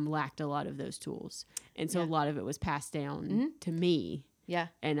my mom lacked a lot of those tools. And so a lot of it was passed down to me. Yeah.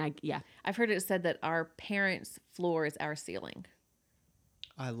 And I've heard it said that our parents' floor is our ceiling.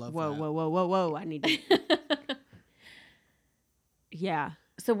 I love whoa, that. whoa, whoa, whoa, whoa. I need to. Yeah.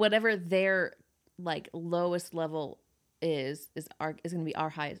 So whatever their like lowest level is going to be our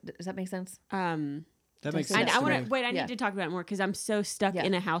highest. Does that make sense? That makes I- sense. I to want me. to wait. I Yeah. need to talk about it more because I'm so stuck Yeah.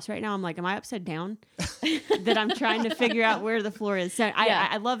 in a house right now. I'm like, am I upside down? That I'm trying to figure out where the floor is. So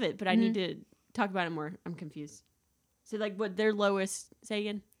I love it, but I need to talk about it more. I'm confused. So like, what their lowest? Say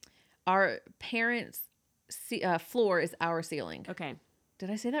again. Our parents' floor is our ceiling. Okay. Did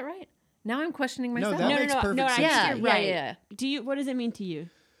I say that right? Now I'm questioning No, myself. that makes perfect I sense. think Yeah, you're yeah, right. yeah. Do you? What does it mean to you?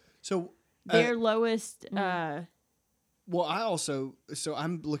 So, Their lowest. well,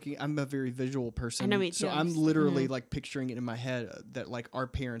 I'm a very visual person. I know, me So too. I'm literally like picturing it in my head that like our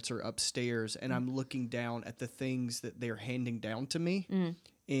parents are upstairs and I'm looking down at the things that they're handing down to me.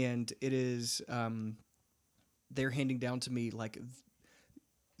 And it is, they're handing down to me like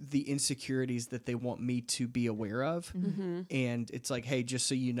the insecurities that they want me to be aware of. And it's like, hey, just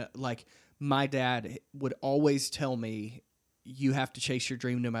so you know, like my dad would always tell me, you have to chase your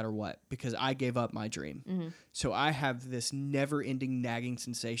dream no matter what, because I gave up my dream. So I have this never ending nagging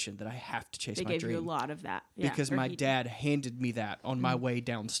sensation that I have to chase They my gave dream you a lot of that. Yeah. because Or my he- dad handed me that on my way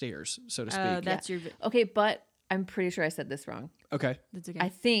downstairs, so to speak. Oh, that's your. Okay, but I'm pretty sure I said this wrong. Okay. That's okay. I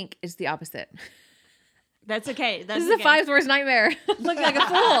think it's the opposite. That's okay. That's This is okay. a five's worst nightmare. Look like a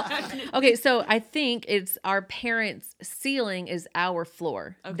fool. Okay, so I think it's our parents' ceiling is our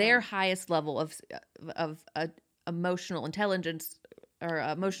floor. Okay. Their highest level of emotional intelligence or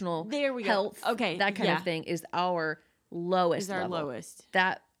emotional There we go. health, Okay, that kind yeah. of thing is our lowest. Is our level. lowest.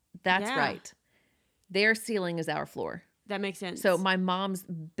 That's Yeah. right. Their ceiling is our floor. That makes sense. So my mom's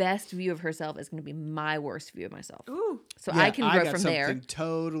best view of herself is going to be my worst view of myself. Ooh. So Yeah, I can grow got from something there.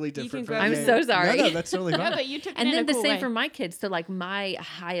 totally can different grow from I'm me. so sorry. No, that's totally No, fine. but you took it And in then a the cool same way. for my kids. So like my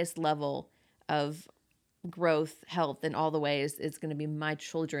highest level of growth, health in all the ways is going to be my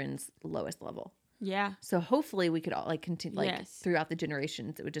children's lowest level. Yeah. So hopefully we could all like continue like Yes. throughout the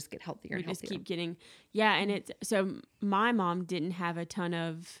generations it would just get healthier We and just healthier. keep getting. Yeah, and it's so my mom didn't have a ton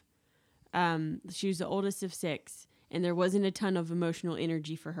of. She was the oldest of 6, and there wasn't a ton of emotional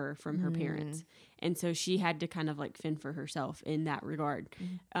energy for her from her parents. And so she had to kind of like fend for herself in that regard.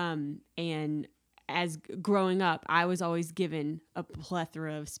 And as growing up, I was always given a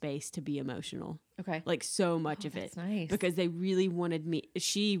plethora of space to be emotional. Okay. Like so much of that's it. nice. Because they really wanted me.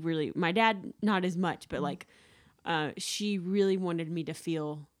 My dad, not as much, but like, she really wanted me to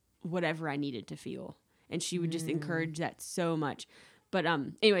feel whatever I needed to feel. And she would just encourage that so much. But,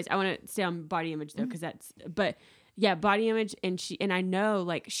 anyways, I want to stay on body image though, but yeah, body image. And I know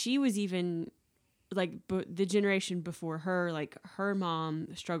like she was even like the generation before her, like her mom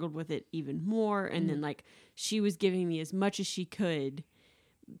struggled with it even more. And then like she was giving me as much as she could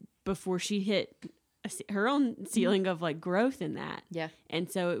before she hit her own ceiling of like growth in that. Yeah.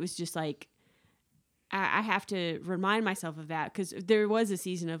 And so it was just like, I have to remind myself of that because there was a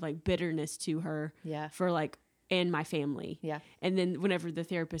season of like bitterness to her Yeah. for like, and my family. Yeah. And then whenever the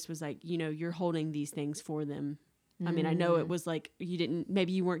therapist was like, you know, you're holding these things for them. I mean, I know it was like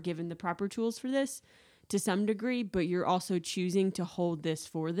maybe you weren't given the proper tools for this to some degree, but you're also choosing to hold this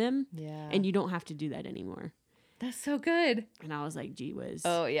for them. Yeah. And you don't have to do that anymore. That's so good. And I was like, gee whiz.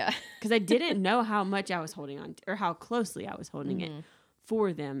 Oh, yeah. Because I didn't know how much I was holding on to, or how closely I was holding it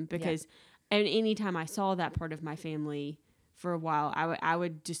for them. Because and anytime I saw that part of my family for a while, I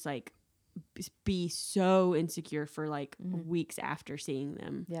would just like be so insecure for like weeks after seeing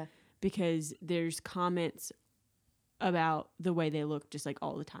them. Yeah. Because there's comments about the way they look just like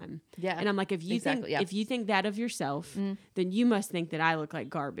all the time. Yeah. And I'm like, if you think that of yourself, then you must think that I look like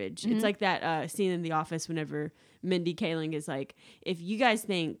garbage. It's like that scene in The Office whenever Mindy Kaling is like, if you guys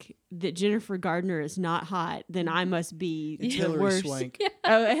think that Jennifer Gardner is not hot, then I must be the Hillary worst. Swank.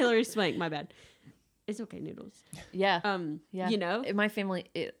 Oh, Hillary Swank, my bad. It's okay, Noodles. Yeah. Yeah. You know? In my family,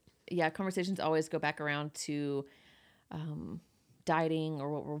 conversations always go back around to dieting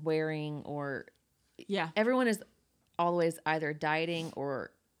or what we're wearing, or Yeah. everyone is always either dieting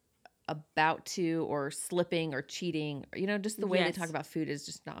or about to, or slipping or cheating. You know, just the way they talk about food is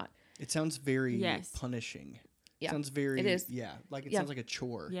just not. It sounds very punishing. Yeah. Sounds very, It is. Yeah. Like it sounds like a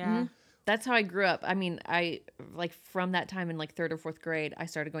chore. Yeah. That's how I grew up. I mean, I like from that time in like 3rd or 4th grade, I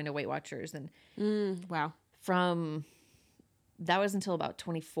started going to Weight Watchers, and Wow. from that was until about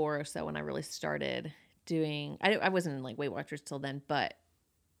 24 or so when I really started doing. I wasn't in like Weight Watchers till then, but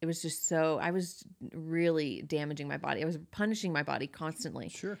it was just so I was really damaging my body. I was punishing my body constantly.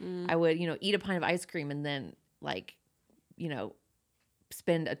 Sure. I would, eat a pint of ice cream and then like,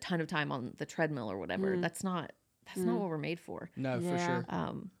 spend a ton of time on the treadmill or whatever. That's not what we're made for. No, for Yeah.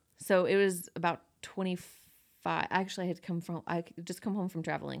 sure. So it was about 25. Actually, I had just come home from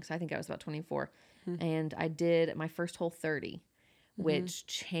traveling. So I think I was about 24. And I did my first Whole30, which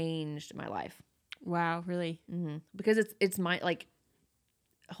changed my life. Wow, really? Because it's my, like,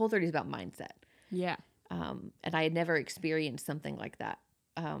 Whole30 is about mindset. Yeah. And I had never experienced something like that,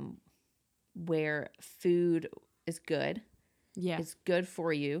 where food is good. Yeah. It's good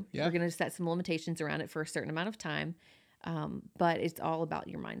for you. Yeah. We're going to set some limitations around it for a certain amount of time. But it's all about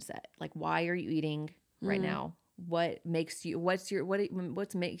your mindset. Like, why are you eating right now? What makes you, what's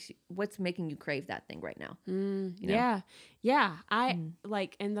making you crave that thing right now? You know? Yeah. Yeah. I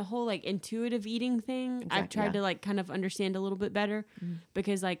like, and the whole like intuitive eating thing, I've tried to like kind of understand a little bit better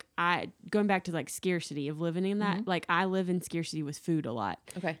because like going back to like scarcity of living in that, like I live in scarcity with food a lot.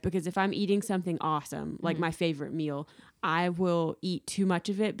 Okay. Because if I'm eating something awesome, like my favorite meal, I will eat too much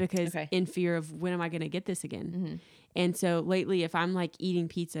of it because in fear of when am I going to get this again? And so lately, if I'm like eating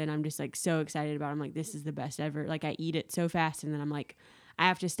pizza and I'm just like so excited about it, I'm like, this is the best ever. Like I eat it so fast. And then I'm like, I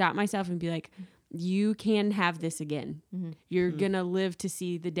have to stop myself and be like, you can have this again. You're going to live to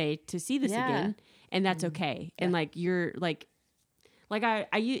see the day to see this again. And that's okay. And like, you're like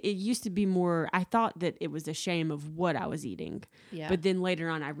it used to be more, I thought that it was a shame of what I was eating. Yeah. But then later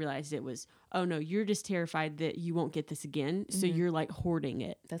on, I realized it was, oh no, you're just terrified that you won't get this again. So you're like hoarding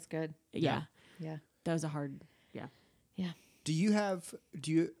it. That's good. Yeah. Yeah. That was a hard, Yeah.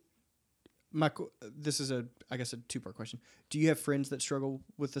 Michael, this is I guess a 2-part question. Do you have friends that struggle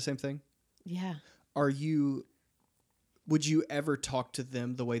with the same thing? Yeah. Would you ever talk to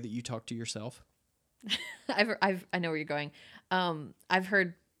them the way that you talk to yourself? I know where you're going. I've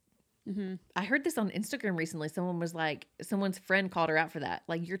heard, I heard this on Instagram recently. Someone was like, someone's friend called her out for that.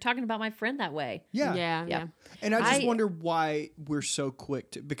 Like, you're talking about my friend that way. Yeah. Yeah. And I just wonder why we're so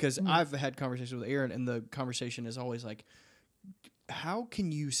quick to, because I've had conversations with Aaron and the conversation is always like, how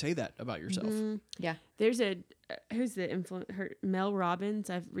can you say that about yourself? Yeah. There's who's the influencer? Mel Robbins.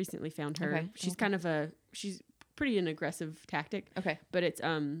 I've recently found her. Okay. She's kind of she's pretty an aggressive tactic. Okay. But it's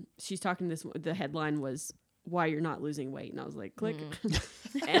she's talking the headline was why you're not losing weight. And I was like, click. Mm.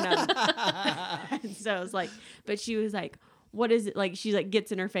 and so I was like, but she was like, what is it? Like, she like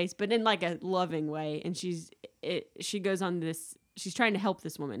gets in her face, but in like a loving way. And she goes on this, she's trying to help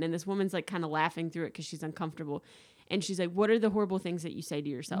this woman. And this woman's like kind of laughing through it because she's uncomfortable. And she's like, what are the horrible things that you say to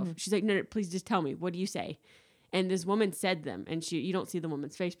yourself? She's like, no, please just tell me. What do you say? And this woman said them, and you don't see the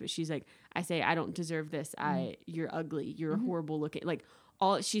woman's face, but she's like, I say, I don't deserve this. You're ugly. You're horrible looking. Like,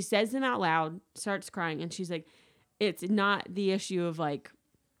 she says them out loud, starts crying, and she's like, it's not the issue of like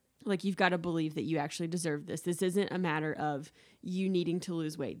you've got to believe that you actually deserve this. This isn't a matter of you needing to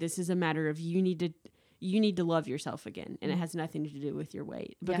lose weight. This is a matter of you need to love yourself again, and it has nothing to do with your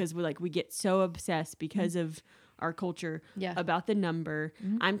weight, because we get so obsessed because of our culture about the number.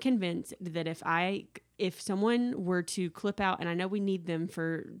 I'm convinced that if someone were to clip out, and I know we need them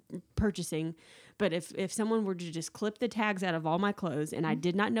for purchasing, but if someone were to just clip the tags out of all my clothes and I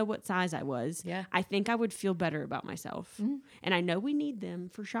did not know what size I was, I think I would feel better about myself. And I know we need them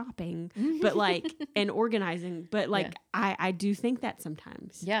for shopping, but and organizing, but I do think that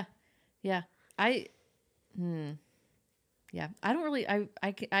sometimes. Yeah. I don't really,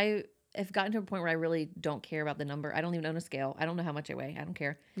 I have gotten to a point where I really don't care about the number. I don't even own a scale. I don't know how much I weigh. I don't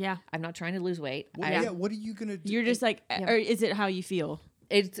care. Yeah. I'm not trying to lose weight. What are you going to do? You're just like, or is it how you feel?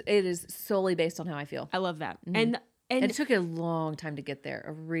 It is solely based on how I feel. I love that. And it took a long time to get there.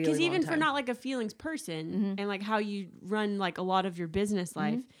 A really long time. Because even for not like a feelings person and like how you run like a lot of your business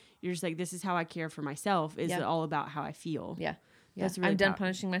life, you're just like, this is how I care for myself. Is it all about how I feel? Yeah. That's really I'm done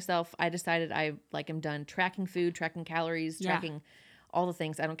punishing myself. I decided I'm done tracking food, tracking calories, tracking all the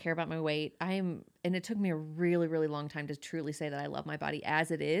things. I don't care about my weight. And it took me a really, really long time to truly say that I love my body as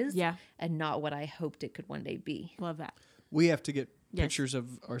it is and not what I hoped it could one day be. Love that. We have to get pictures of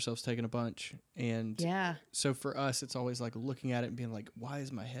ourselves taking a bunch. And so for us, it's always like looking at it and being like, why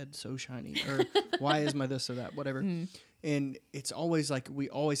is my head so shiny? Or why is my this or that, whatever. And it's always like, we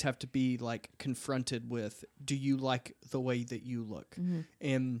always have to be like confronted with, do you like the way that you look?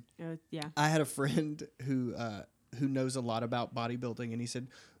 And I had a friend who knows a lot about bodybuilding, and he said,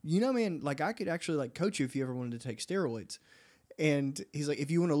 man, like I could actually like coach you if you ever wanted to take steroids. And he's like, if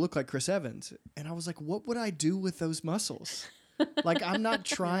you want to look like Chris Evans. And I was like, what would I do with those muscles? Like, I'm not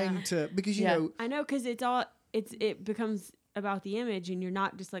trying to, because you know. I know, because it becomes about the image, and you're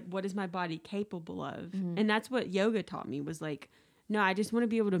not just like, what is my body capable of? And that's what yoga taught me, was like, no, I just want to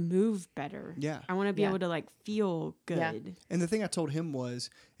be able to move better. Yeah. I want to be able to like feel good. Yeah. And the thing I told him was,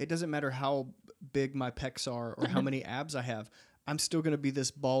 it doesn't matter how big my pecs are or how many abs I have. I'm still going to be this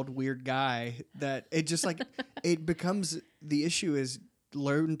bald, weird guy that it just like, it becomes, the issue is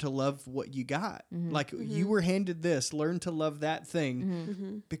learn to love what you got. Like you were handed this, learn to love that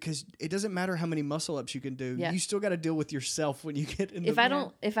thing, because it doesn't matter how many muscle ups you can do. You still got to deal with yourself when you get in. If I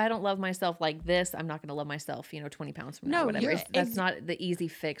don't love myself like this, I'm not going to love myself, 20 pounds from now, whatever. That's not the easy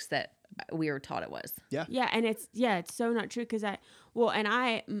fix that we were taught it was. Yeah. And it's so not true. Cause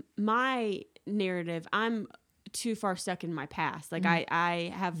my narrative, I'm too far stuck in my past. Like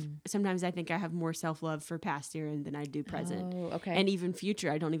I have, sometimes I think I have more self-love for past Erin than I do present. Oh, okay. And even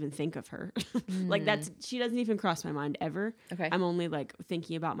future, I don't even think of her. Like she doesn't even cross my mind ever. Okay. I'm only like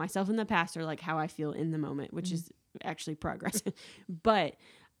thinking about myself in the past, or like how I feel in the moment, which is actually progress. But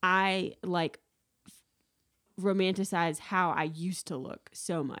I like romanticize how I used to look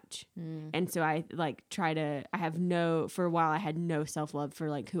so much. And so I like for a while I had no self-love for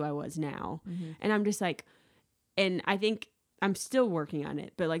like who I was now. And I'm just like, and I think I'm still working on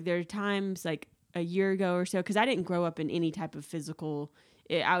it, but like there are times like a year ago or so, because I didn't grow up in any type of physical.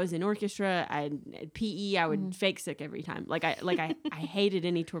 I was in orchestra, I had PE. I would fake sick every time. I hated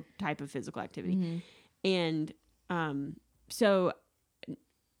any type of physical activity, and so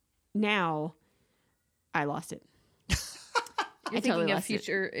now I lost it. You're thinking of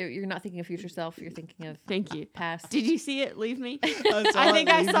future. You're not thinking of future self. You're thinking of thank you past. Did you see it leave me? I think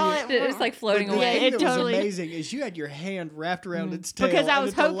I saw it. It was like floating the away. thing that totally was amazing is you had your hand wrapped around its tail. Because I and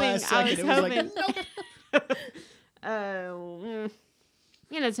was at the hoping. last second, I was it hoping. like,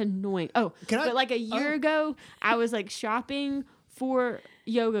 Yeah, that's annoying. Oh, Can I- but like a year ago, I was like shopping for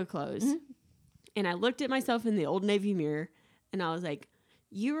yoga clothes, and I looked at myself in the Old Navy mirror, and I was like,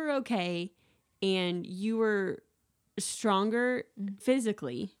 "You were okay, and you were stronger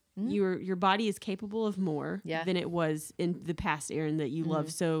physically. Your body is capable of more than it was in the past, Erin, that you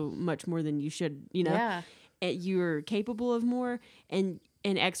love so much more than you should. Yeah. And you're capable of more, and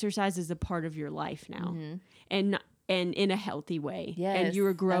exercise is a part of your life now, and in a healthy way. Yes, and you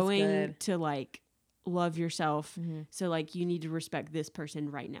were that's growing good. to like love yourself. So like you need to respect this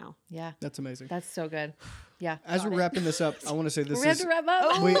person right now. Yeah. That's amazing. That's so good. Yeah. As we're wrapping this up, I want to say this We have is to wrap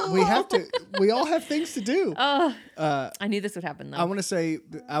up. we have to. We all have things to do. Oh, I knew this would happen though. I want to say,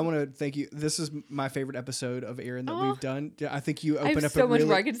 I want to thank you. This is my favorite episode of Aaron that we've done. I think you I open have up so a much really,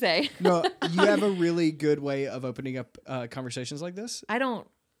 more I could say. no, you have a really good way of opening up conversations like this. I don't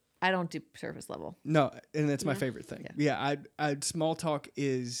do surface level. No, and that's my favorite thing. Yeah. I small talk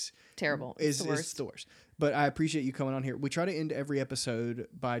is Terrible. Is It's the worst. the worst. But I appreciate you coming on here. We try to end every episode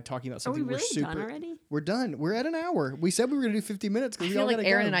by talking about Are we something really we're super. done already? We're done. We're at an hour. We said we were going to do 50 minutes I because we feel all like gotta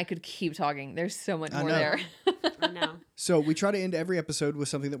Aaron go. and I could keep talking. There's so much I more know. there. I know. So we try to end every episode with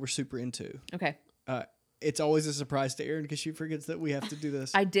something that we're super into. Okay. It's always a surprise to Erin because she forgets that we have to do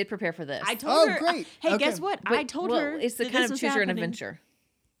this. I did prepare for this. I told Oh, her. great. Hey, Okay. guess what? I told her. It's the that kind this of was choose your own happening. adventure.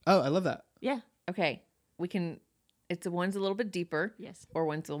 Oh, I love that. Yeah. Okay. We can. One's a little bit deeper. Yes. Or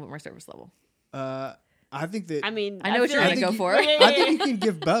one's a little bit more surface level. I think that. I mean, I know what feel you're like- gonna go you- for. I think you can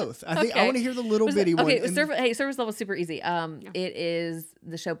give both. I think I Okay. want to hear the little Was bitty it- one. Okay. and- Surface level is super easy. It is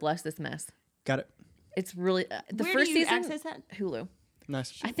the show Bless This Mess. Got it. It's really the Where first do you season. access that? Hulu.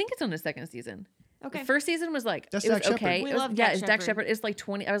 Nice. I think it's on the second season. Okay. The first season was like That's it was Dak Shepard. okay. We It was, love yeah, Dak it's Dak Shepard. Shepard. It's like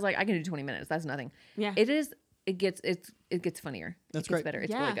 20. I was like, I can do 20 minutes. That's nothing. Yeah. It is. It gets funnier. That's it gets great. better.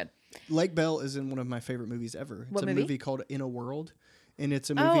 It's Yeah. really good. Lake Bell is in one of my favorite movies ever. It's What a movie? movie called In a World, and it's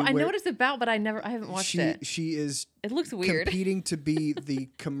a movie Oh, I where know what it's about, but I haven't watched it. she is It looks weird. competing to be the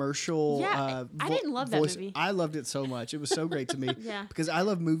commercial. Yeah, I didn't love that voice. movie. I loved it so much. It was so great to me. Yeah. Because I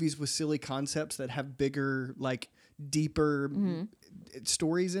love movies with silly concepts that have bigger, like deeper Mm-hmm.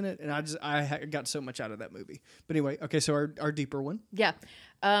 stories in it, and I got so much out of that movie. But anyway, okay, so our deeper one. Yeah.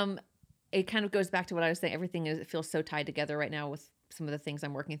 It kind of goes back to what I was saying. It feels so tied together right now with some of the things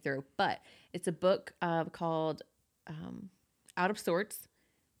I'm working through. But it's a book called Out of Sorts.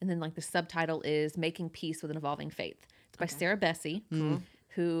 And then like the subtitle is Making Peace with an Evolving Faith. It's by Sarah Bessey,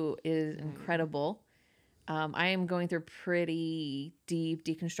 who is incredible. I am going through pretty deep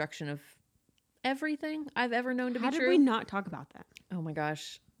deconstruction of everything I've ever known to How be did true. we not talk about that? Oh my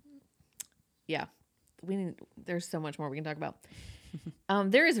gosh. Yeah. There's so much more we can talk about.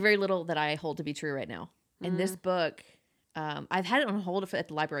 There is very little that I hold to be true right now. And this book, I've had it on hold at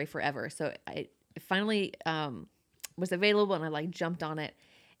the library forever. So it finally was available and I like jumped on it.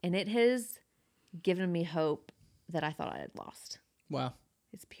 And it has given me hope that I thought I had lost. Wow,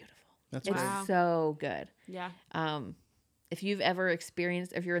 It's beautiful. that's It's great. Wow. so good. Yeah. If you've ever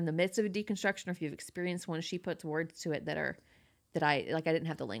experienced, if you're in the midst of a deconstruction, or if you've experienced one, she puts words to it that I didn't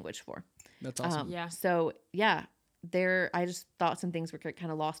have the language for. That's awesome. Yeah. So yeah, I just thought some things were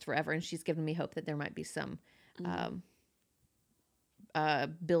kind of lost forever, and she's given me hope that there might be some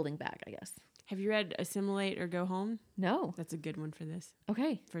building back, I guess. Have you read Assimilate or Go Home? No. That's a good one for this,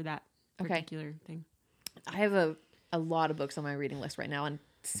 Okay. for that Okay. particular thing. I have a lot of books on my reading list right now, and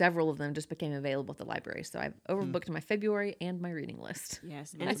several of them just became available at the library. So I've overbooked my February and my reading list.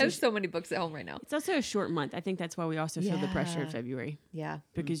 Yes. And And I it's, have so many books at home right now. it's also a short month. I think that's why we also feel the pressure Yeah. of February, Yeah.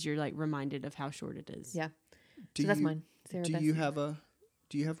 because you're like reminded of how short it is. Yeah. Do So that's you- mine. Sarah Do Bessey. you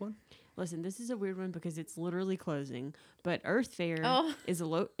have one? Listen, this is a weird one because it's literally closing. But Earth Fair Oh. is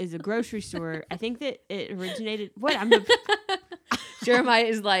a grocery store. I think that it originated. What Jeremiah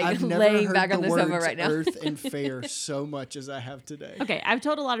is like I've never laying heard back the on the words sofa right now. Earth and fair so much as I have today. Okay, I've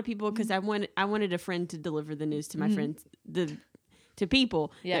told a lot of people because I wanted a friend to deliver the news to my friends, to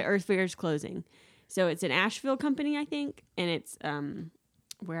people Yeah. that Earth Fair is closing. So it's an Asheville company, I think, and it's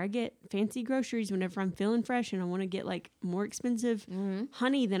where I get fancy groceries whenever I'm feeling fresh and I want to get like more expensive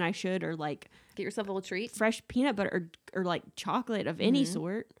honey than I should, or like Get yourself a little treat. fresh peanut butter, or like chocolate of any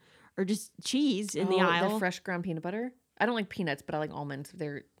sort, or just cheese in the aisle. Fresh ground peanut butter. I don't like peanuts, but I like almonds.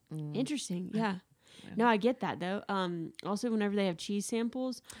 They're Interesting. Yeah. No, I get that though. Also, whenever they have cheese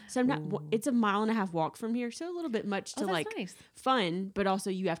samples, sometimes it's a 1.5 mile walk from here, so a little bit much to that's like nice. fun, but also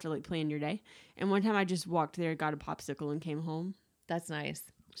you have to like plan your day. And one time I just walked there, got a popsicle, and came home. That's nice.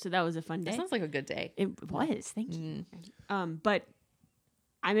 So that was a fun day. That sounds like a good day. It was. Thank you. But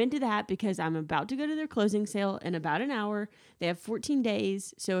I'm into that because I'm about to go to their closing sale in about an hour. They have 14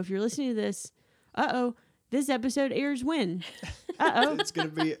 days. So if you're listening to this, this episode airs when? It's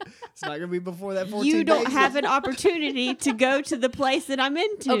not gonna be before that 14 You don't days. have an opportunity to go to the place that I'm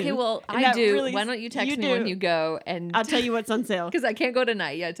into. Okay, well, And I that do. really- Why don't you text me do. when you go, and I'll tell you what's on sale. because I can't go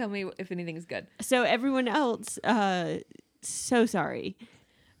tonight. Yeah, tell me if anything's good. So everyone else, so sorry.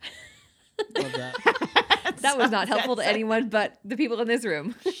 Love that. That was not helpful to anyone but the people in this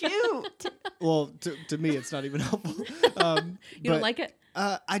room. Shoot. Well, to me, it's not even helpful. You don't like it?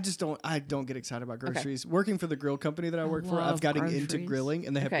 I just don't. I don't get excited about groceries. Working for the grill company that I work for, I've love gotten into groceries. grilling,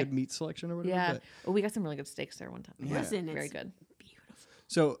 and they have Okay. good meat selection or whatever. Yeah. But, Well, we got some really good steaks there one time. Yeah. Listen, Very it's good. beautiful.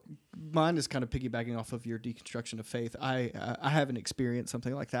 so mine is kind of piggybacking off of your deconstruction of faith. I haven't experienced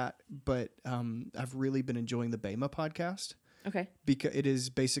something like that, but I've really been enjoying the Bema podcast Okay. because it is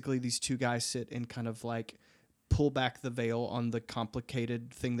basically these two guys sit and kind of like pull back the veil on the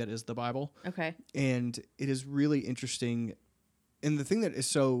complicated thing that is the Bible. Okay. And it is really interesting. And the thing that is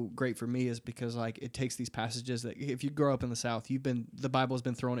so great for me is because like it takes these passages that if you grow up in the South, the Bible has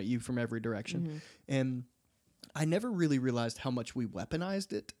been thrown at you from every direction. And I never really realized how much we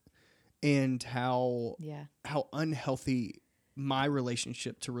weaponized it and how unhealthy my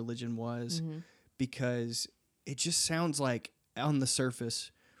relationship to religion was, because it just sounds like on the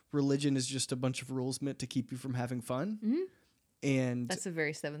surface, religion is just a bunch of rules meant to keep you from having fun. And That's a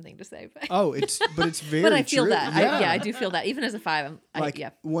very 7 thing to say. But, it's very but I feel true. that. Yeah. I do feel that. Even as a 5,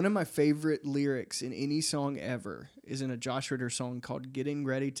 One of my favorite lyrics in any song ever is in a Josh Ritter song called Getting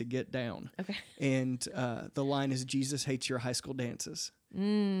Ready to Get Down. Okay. And the line is, Jesus hates your high school dances.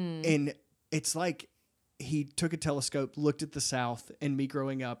 And it's like he took a telescope, looked at the South and me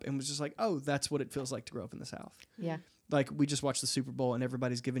growing up and was just like, oh, that's what it feels like to grow up in the South. Yeah. Like we just watched the Super Bowl and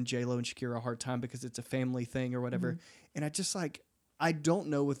everybody's giving J-Lo and Shakira a hard time because it's a family thing or whatever. And I just like, I don't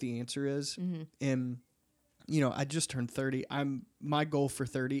know what the answer is. And, you know, I just turned 30. My goal for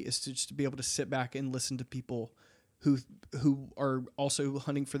 30 is to just be able to sit back and listen to people who are also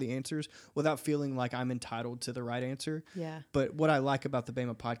hunting for the answers without feeling like I'm entitled to the right answer. Yeah. But what I like about the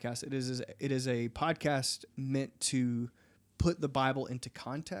Bema podcast, it is a podcast meant to put the Bible into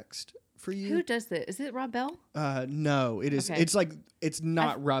context for you. Who does that? Is it Rob Bell? No, it is. Okay. It's like it's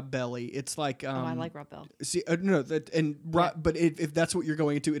not Rob Belly. It's like I like Rob Bell. See, no, that and but if that's what you're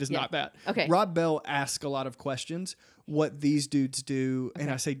going into, it is not that. Okay. Rob Bell asks a lot of questions. What these dudes do, and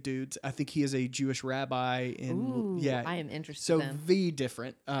I say dudes, I think he is a Jewish rabbi, and Ooh, I am interested. so then.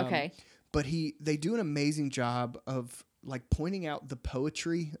 different. Okay. But they do an amazing job of like pointing out the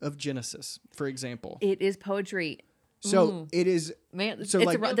poetry of Genesis, for example. It is poetry. So it is. Man, So,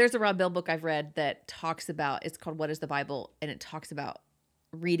 it's like- there's a Rob Bell book I've read that talks about, it's called What is the Bible? And it talks about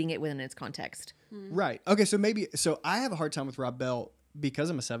reading it within its context. Right. Okay. So I have a hard time with Rob Bell because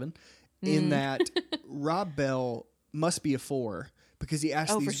I'm a 7 in that Rob Bell must be a 4 because he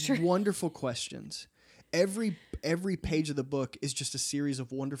asks for these sure. wonderful questions. Every page of the book is just a series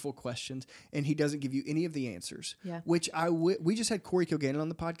of wonderful questions, and he doesn't give you any of the answers. Yeah. Which we just had Corey Kilgannon on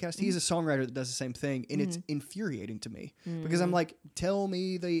the podcast. He's a songwriter that does the same thing, and it's infuriating to me because I'm like, tell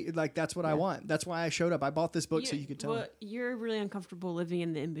me that's what I want. That's why I showed up. I bought this book so you could tell me. You're really uncomfortable living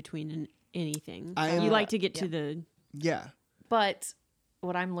in the in-between in anything. I am- You like to get to the... Yeah. But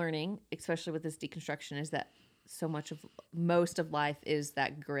what I'm learning, especially with this deconstruction, is that most of life is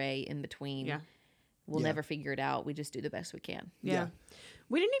that gray in between. Yeah. We'll Yeah. never figure it out. We just do the best we can. Yeah.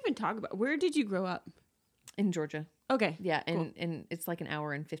 We didn't even talk about... Where did you grow up? In Georgia. Okay. Yeah. Cool. And it's like an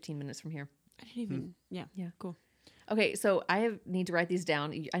hour and 15 minutes from here. I didn't even... Yeah. Yeah. Cool. Okay. So I need to write these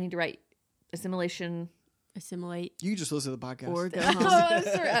down. I need to write assimilation. Assimilate You can just listen to the podcast. or go Oh, home.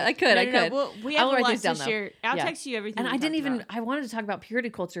 sorry. I could. Well, we I'll have a write lot these down, to though. share. I'll Yeah. text you everything. And we I didn't talked even, about. I wanted to talk about purity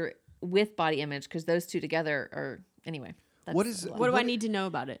culture with body image because those two together are, anyway. What is- a lot. What do I what- need to know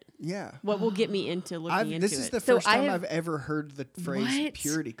about it? Yeah. What will get me into looking into This is it? the So first I time have- I've ever heard the phrase What?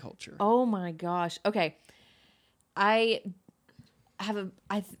 purity culture. Oh my gosh. Okay. I feel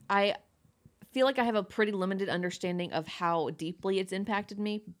like I have a pretty limited understanding of how deeply it's impacted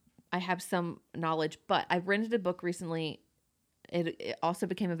me. I have some knowledge, but I rented a book recently. It also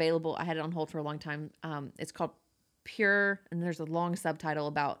became available. I had it on hold for a long time. It's called Pure, and there's a long subtitle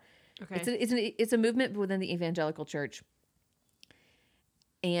about Okay. it's a movement within the evangelical church.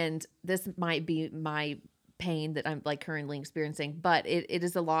 And this might be my pain that I'm like currently experiencing, but it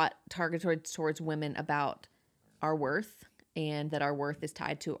is a lot targeted towards women about our worth, and that our worth is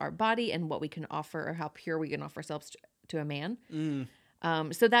tied to our body and what we can offer or how pure we can offer ourselves to a man.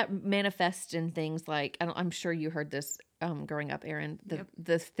 So that manifests in things like, I'm sure you heard this growing up, Erin,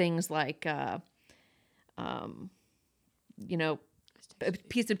 the things like, you know, a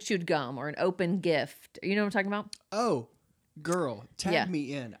piece of chewed gum or an open gift. You know what I'm talking about? Oh, girl, tag Yeah.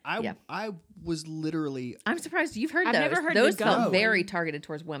 me in. Yeah. I was literally I'm surprised you've heard I've those. never heard those the felt gum very one. targeted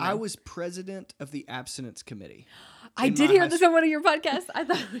towards women. I was president of the abstinence committee. I in did my hear high this on one of your podcasts. I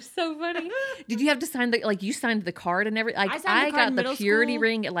thought it was so funny. Did you have to sign you signed the card and everything? Like, I signed the card got in the middle purity school.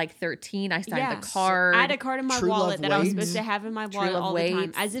 ring at like 13. I signed Yeah. the card. I had a card in my True wallet love that I was waits. supposed to have in my wallet love all the time,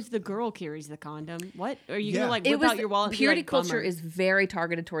 waits. as if the girl carries the condom. What are you Yeah. gonna like It whip was out your wallet? And be purity like, culture "Bummer." is very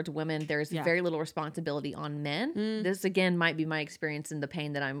targeted towards women. There's Yeah. very little responsibility on men. This again might be my experience and the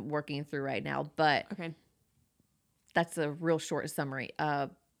pain that I'm working through right now, but okay. that's a real short summary.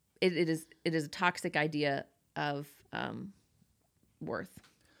 It is a toxic idea of worth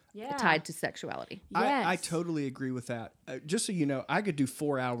Yeah. tied to sexuality. I Yes. totally agree with that. Just so you know, I could do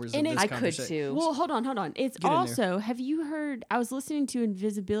 4 hours And of it- this I could conversation. too. Well, hold on. It's Get in there. also, have you heard, I was listening to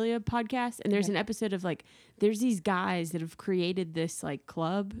Invisibilia podcast, and there's an episode of like, there's these guys that have created this like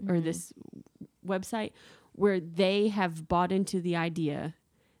club or this website where they have bought into the idea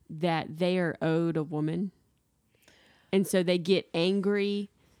that they are owed a woman. And so they get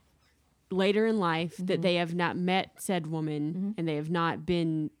angry later in life that they have not met said woman and they have not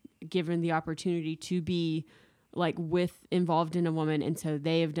been given the opportunity to be like involved in a woman, and so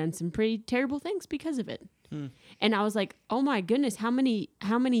they have done some pretty terrible things because of it. And I was like, oh my goodness, how many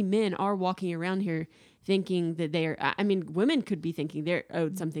men are walking around here thinking that they're, I mean, women could be thinking they're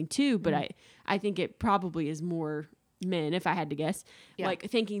owed something too, but I think it probably is more men, if I had to guess, like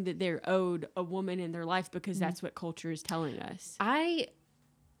thinking that they're owed a woman in their life because that's what culture is telling us.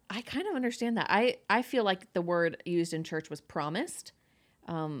 I kind of understand that. I feel like the word used in church was promised.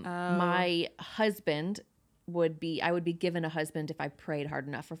 My husband I would be given a husband if I prayed hard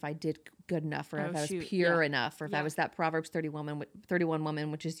enough, or if I did good enough, or if I was pure enough, or if I was that Proverbs 31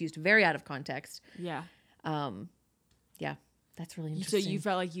 woman, which is used very out of context. Yeah. Yeah, that's really So interesting. you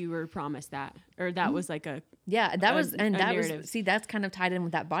felt like you were promised that, or that was like a, Yeah, that was, and a that narrative. was, see, that's kind of tied in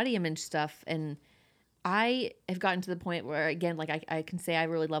with that body image stuff. And I have gotten to the point where, again, like I can say I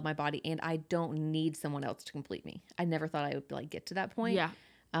really love my body and I don't need someone else to complete me. I never thought I would like get to that point. yeah,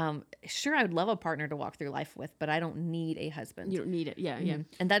 Sure, I would love a partner to walk through life with, but I don't need a husband. you don't need it. Yeah. Yeah.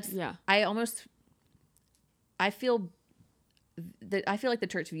 And that's, Yeah. I feel like the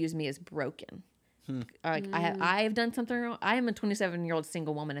church views me as broken. Like I have done something wrong. I am a 27-year-old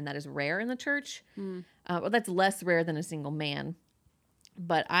single woman, and that is rare in the church. Well, that's less rare than a single man.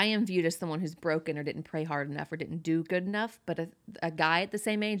 But I am viewed as someone who's broken or didn't pray hard enough or didn't do good enough. But a guy at the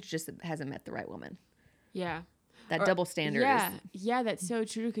same age just hasn't met the right woman. Yeah. That double standard Yeah. is. Yeah. That's so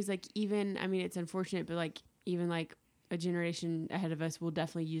true. Because like, even, I mean, it's unfortunate, but like, even like a generation ahead of us will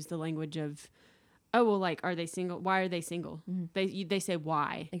definitely use the language of, oh, well, like, are they single? Why are they single? They say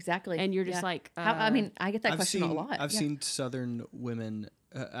why. Exactly. And you're just like, I mean, I get that I've question seen, a lot. I've seen Southern women.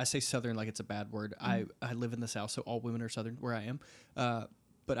 I say Southern like it's a bad word. I live in the South, so all women are Southern where I am.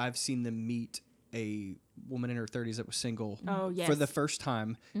 But I've seen them meet a woman in her 30s that was single yes. for the first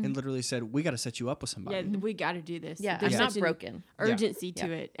time and literally said, "We got to set you up with somebody." yeah, we got to do this. Yeah, There's I'm not such an broken. urgency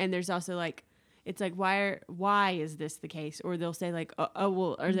to it. And there's also like, it's like, why is this the case? Or they'll say like, oh,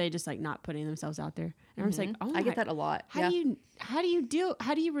 well, are they just like not putting themselves out there? And I'm just like, oh, I get that a lot. How do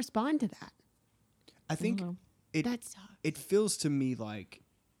you respond to that? I think That's tough. it feels to me like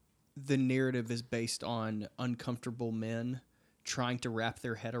the narrative is based on uncomfortable men trying to wrap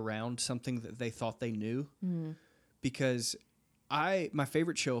their head around something that they thought they knew. Because my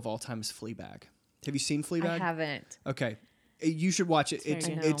favorite show of all time is Fleabag. Have you seen Fleabag? I haven't. Okay. You should watch it. It's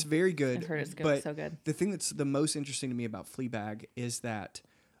very good. It's very good. I've heard it's good. But So good. the thing that's the most interesting to me about Fleabag is that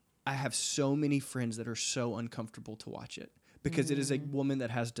I have so many friends that are so uncomfortable to watch it because it is a woman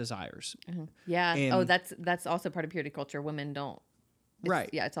that has desires. Yeah. And- That's also part of purity culture. Women don't. Right.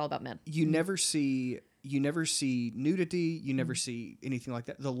 Yeah, it's all about men. You never see nudity, you never see anything like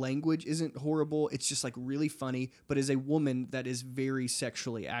that. The language isn't horrible. It's just like really funny, but as a woman that is very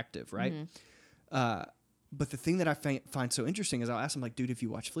sexually active, right? But the thing that I find so interesting is I'll ask them like, dude, if you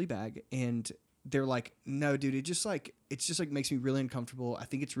watch Fleabag, and they're like, no, dude, it's just like makes me really uncomfortable. I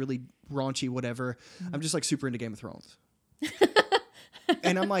think it's really raunchy, whatever. I'm just like super into Game of Thrones.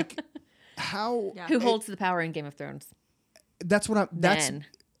 And I'm like, how? Yeah. Who holds the power in Game of Thrones? That's what I'm. That's Men.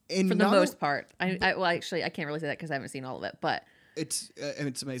 and For the not most part. Well, actually, I can't really say that because I haven't seen all of it. But it's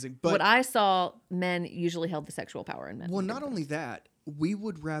amazing. But what I saw, men usually held the sexual power in men. well, not only that, we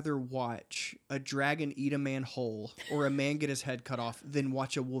would rather watch a dragon eat a man whole or a man get his head cut off than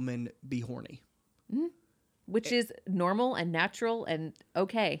watch a woman be horny. Which is normal and natural and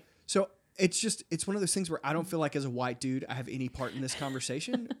okay. So it's one of those things where I don't feel like as a white dude I have any part in this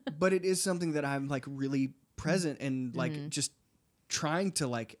conversation, but it is something that I'm like really present and like just trying to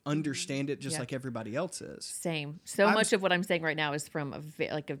like understand it just like everybody else is. Same. So much of what I'm saying right now is from a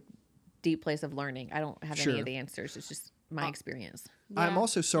deep place of learning. I don't have any Sure. of the answers. It's just my experience. I'm Yeah.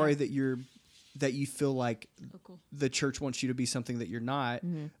 also sorry that you're that you feel like Oh, cool. the church wants you to be something that you're not.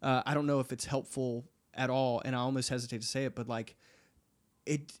 I don't know if it's helpful at all, and I almost hesitate to say it, but like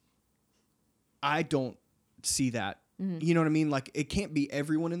I don't see that. You know what I mean? Like it can't be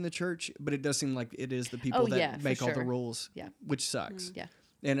everyone in the church, but it does seem like it is the people that make all the rules, which sucks. Yeah.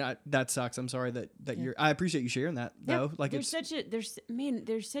 And that sucks. I'm sorry that you're. I appreciate you sharing that though. Like there's such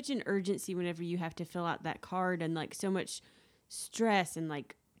an urgency whenever you have to fill out that card, and like so much stress, and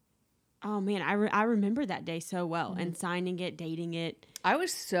like, oh man, I remember that day so well, and signing it, dating it. I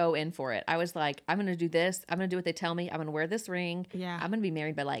was so in for it. I was like, I'm gonna do this. I'm gonna do what they tell me. I'm gonna wear this ring. Yeah. I'm gonna be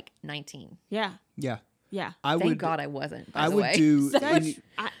married by like 19. Yeah. yeah. Yeah. Thank God I wasn't. By I the would way. do.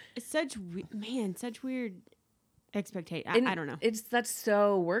 Such weird expectation. I don't know. That's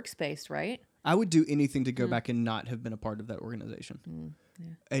so works-based, right? I would do anything to go back and not have been a part of that organization.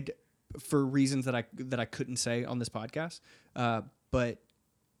 For reasons that I couldn't say on this podcast. But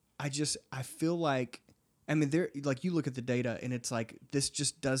I feel like, I mean, like you look at the data and it's like, this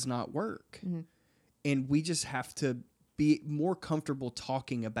just does not work. And we just have to be more comfortable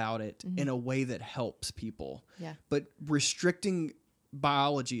talking about it in a way that helps people. Yeah. But restricting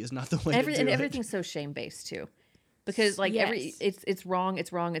biology is not the way to do And it. everything's so shame-based too. Because like it's wrong,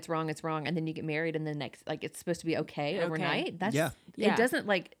 and then you get married, and the next like it's supposed to be okay overnight. That's it doesn't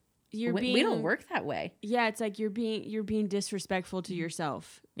like we don't work that way. Yeah, it's like you're being disrespectful to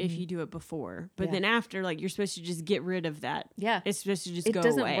yourself if you do it before, but then after, like you're supposed to just get rid of that. Yeah, it's supposed to just go away.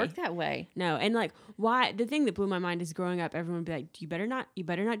 It doesn't work that way. No, and like why? The thing that blew my mind is growing up, everyone would be like, you better not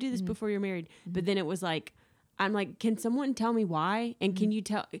do this before you're married. But then it was like, I'm like, can someone tell me why? And can you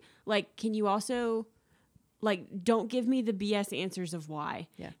can you also, like, don't give me the BS answers of why.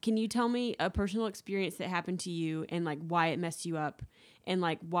 Yeah. Can you tell me a personal experience that happened to you and like why it messed you up, and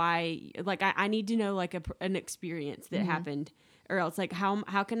like why, like I need to know like an experience that happened, or else like how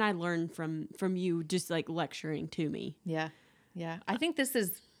can I learn from you just like lecturing to me? Yeah. Yeah. I think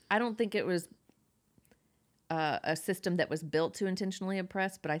I don't think it was a system that was built to intentionally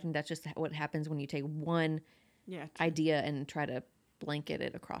oppress, but I think that's just what happens when you take one idea and try to blanket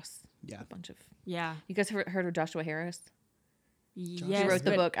it across a bunch of. Yeah. You guys heard of Joshua Harris? Yes, he wrote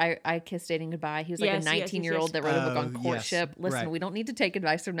the book I Kissed Dating Goodbye. He was like a 19-year-old that wrote a book on courtship. Listen, we don't need to take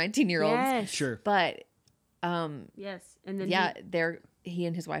advice from 19-year-olds. Yes. Sure. But yes, and then he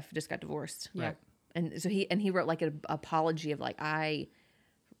and his wife just got divorced. Yeah. And so he wrote like an apology of like I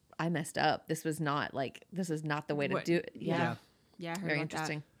messed up. This is not the way to do it. Yeah. Yeah, I heard very about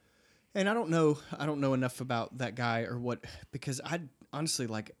interesting. And I don't know enough about that guy or what, because I honestly,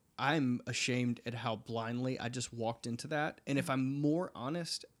 like, I'm ashamed at how blindly I just walked into that. And if I'm more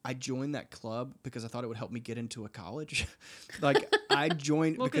honest, I joined that club because I thought it would help me get into a college. Like I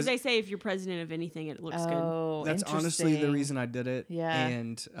joined because they say if you're president of anything, it looks good. That's honestly the reason I did it. Yeah.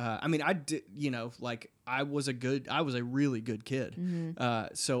 And I mean, I did, like I was a really good kid.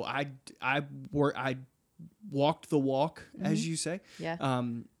 So I walked the walk, as you say. Yeah.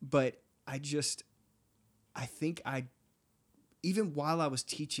 But I think even while I was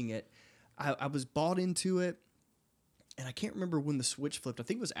teaching it, I was bought into it, and I can't remember when the switch flipped. I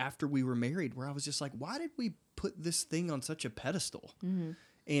think it was after we were married, where I was just like, why did we put this thing on such a pedestal?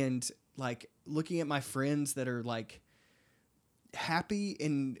 And like looking at my friends that are like happy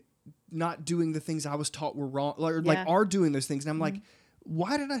and not doing the things I was taught were wrong, or like are doing those things. And I'm like,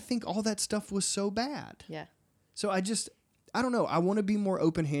 why did I think all that stuff was so bad? Yeah. So I don't know. I want to be more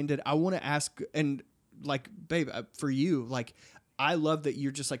open-handed. I want to ask, and like, babe, for you, like, I love that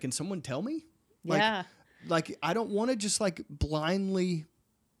you're just like, can someone tell me? Like, I don't want to just like blindly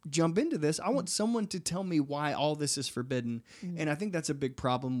jump into this. I want someone to tell me why all this is forbidden. And I think that's a big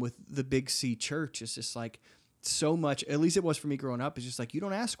problem with the Big C church. It's just like so much, at least it was for me growing up, it's just like, you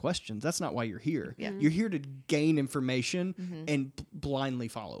don't ask questions. That's not why you're here. Yeah. You're here to gain information and blindly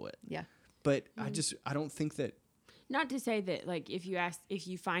follow it. Yeah. But I don't think that. Not to say that, like, if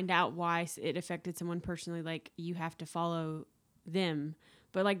you find out why it affected someone personally, like, you have to follow them.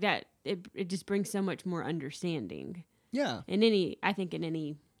 But, like, that, it just brings so much more understanding. Yeah. In any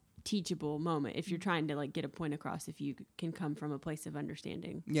teachable moment, if you're trying to, like, get a point across, if you can come from a place of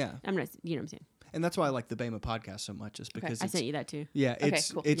understanding. Yeah. You know what I'm saying? And that's why I like the Bama podcast so much, is because I sent you that, too. Yeah.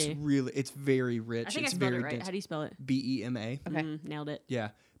 Cool. It's really, it's very rich. I think it's I spelled very it right. dense. How do you spell it? BEMA. Okay. Nailed it. Yeah.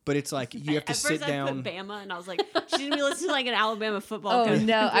 But it's like you have to sit down. I put Bama, and I was like, she's gonna be listening to like an Alabama football coach.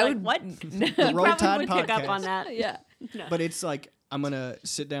 No, I would what? No. You Roll probably Tide would pick up podcast. on that. Yeah. No. But it's like I'm gonna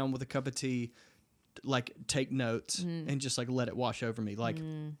sit down with a cup of tea, like take notes, and just like let it wash over me. Like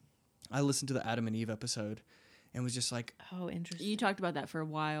I listened to the Adam and Eve episode, and was just like, oh, interesting. You talked about that for a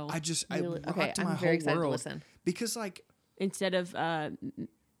while. Really? I rocked Okay, my I'm whole very excited world to listen. because like Instead of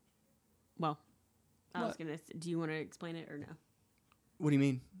Well, I was What? gonna. Do you want to explain it or no? What do you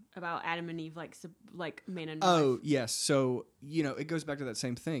mean? About Adam and Eve, like man and Oh, wife. yes. So, it goes back to that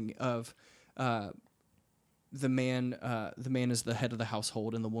same thing of the man is the head of the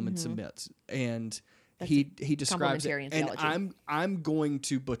household and the woman submits. And he describes it. complementarian And theology. I'm going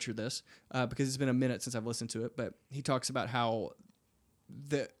to butcher this because it's been a minute since I've listened to it, but he talks about how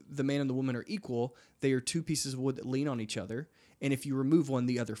the man and the woman are equal. They are two pieces of wood that lean on each other. And if you remove one,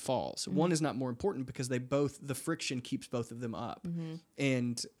 the other falls. One is not more important because the friction keeps both of them up.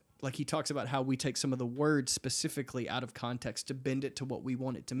 And like he talks about how we take some of the words specifically out of context to bend it to what we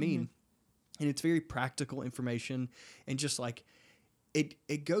want it to mean. And it's very practical information. And just like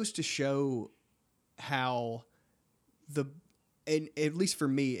it goes to show how and at least for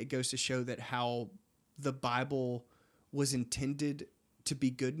me, it goes to show that how the Bible was intended to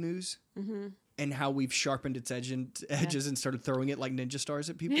be good news. And how we've sharpened its edges and started throwing it like ninja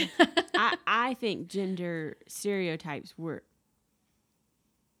stars at people. I think gender stereotypes were.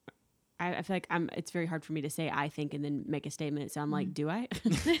 I feel like it's very hard for me to say I think and then make a statement. So I'm like, do I?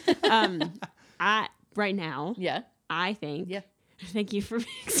 I right now. Yeah. I think. Yeah. Thank you for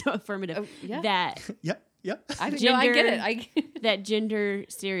being so affirmative. Oh, yeah. That Yep. I get it. that gender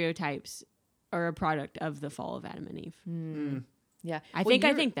stereotypes are a product of the fall of Adam and Eve. Yeah. I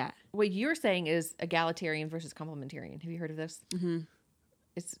think that. What you're saying is egalitarian versus complementarian. Have you heard of this?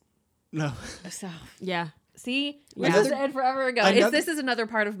 It's No. so. Yeah. See, Yeah. this was said forever ago. Another- This is another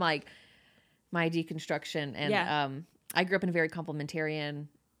part of my deconstruction, and Yeah. I grew up in a very complementarian.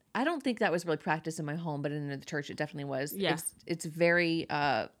 I don't think that was really practiced in my home, but in the church it definitely was. Yeah. It's very.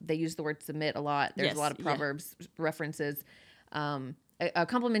 They use the word submit a lot. There's Yes, a lot of yeah. Proverbs references. A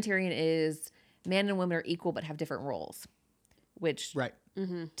complementarian is man and women are equal but have different roles, which Right.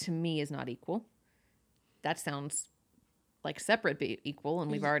 to me is not equal. That sounds like separate but equal,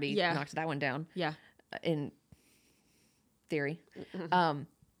 and we've already Yeah. knocked that one down Yeah. in theory. And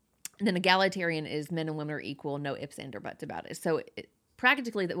then egalitarian is men and women are equal, no ifs and or buts about it. So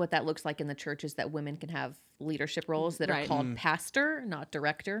practically, what that looks like in the church is that women can have leadership roles that are Right. called pastor, not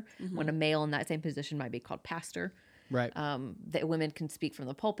director, when a male in that same position might be called pastor. Right. That women can speak from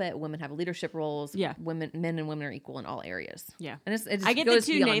the pulpit. Women have leadership roles. Yeah. Men and women are equal in all areas. Yeah. And it I get the goes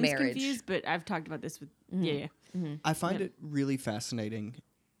two beyond names marriage. confused, but I've talked about this with yeah. I find it really fascinating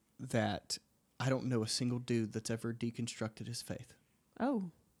that I don't know a single dude that's ever deconstructed his faith. Oh.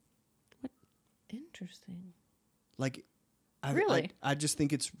 Interesting. Like, Really? I just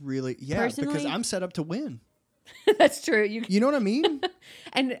think it's really, because Personally- I'm set up to win. That's true. You know what I mean?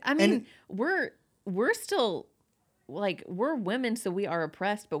 And I mean, we're still like we're women, so we are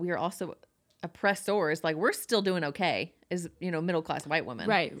oppressed, but we are also oppressors. Like we're still doing okay as middle class white women,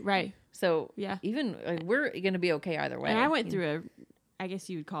 Right. So Yeah. even we're gonna be okay either way. And I went through I guess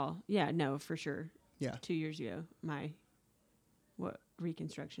you would call, no, for sure. Yeah. 2 years ago, my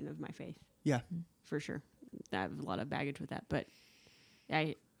reconstruction of my faith, Yeah. for sure. I have a lot of baggage with that, but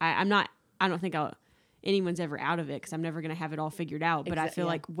I don't think anyone's ever out of it because I'm never going to have it all figured out. But I feel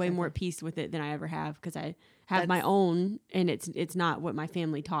like way more at peace with it than I ever have because I have my own, and it's not what my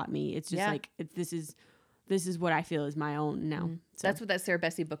family taught me. It's just like this is what I feel is my own now. So That's what that Sarah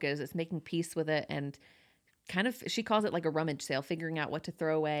Bessie book is. It's making peace with it and kind of she calls it like a rummage sale, figuring out what to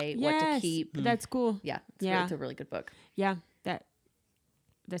throw away, what to keep. That's cool. Yeah, it's a really good book. Yeah,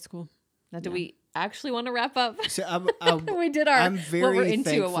 that's cool. Now, do we actually want to wrap up? So We did our I'm what very we're into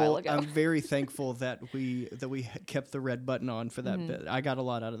thankful. a while ago. I'm very thankful that we kept the red button on for that bit. I got a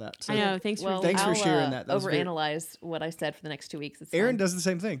lot out of that. So I know. Thanks for Thanks for I'll, sharing that. That was very- overanalyze what I said for the next 2 weeks. It's Aaron fine. does the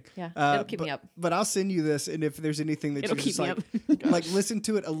same thing. Yeah, Uh, it'll keep me up. But I'll send you this, and if there's anything that It'll you keep just me like, listen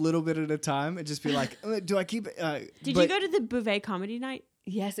to it a little bit at a time, and just be like, do I keep it? Did you go to the Beauvais comedy night?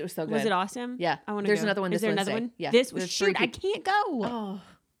 Yes, it was so good. Was it awesome? Yeah. I want to. There's another one Is this there another Wednesday. one? Yeah. This was There's 3 shoot. I can't go. Oh,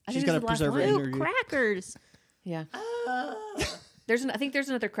 I She's think gotta this is the last preserve her one. inner- Ooh, crackers. Yeah. I think there's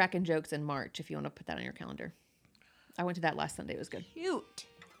another Kraken Jokes in March if you want to put that on your calendar. I went to that last Sunday. It was good. Cute.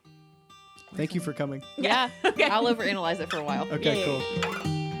 Thank you for coming. Yeah. Okay. I'll overanalyze it for a while. Okay, Yeah. cool.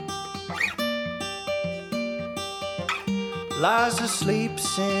 Liza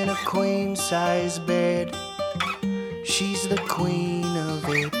sleeps in a queen-size bed. She's the queen of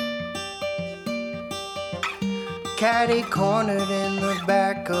it. Catty cornered in the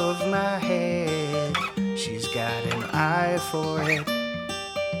back of my head. She's got an eye for it.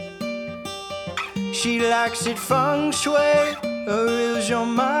 She likes it feng shui, or is your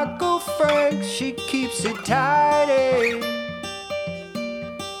Michael Frank? She keeps it tidy.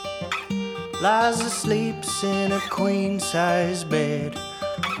 Liza sleeps in a queen-size bed.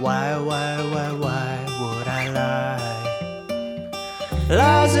 Why would I lie?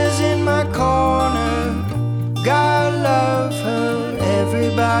 Liza's in my corner, God love her,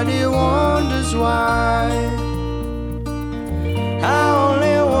 everybody wonders why. I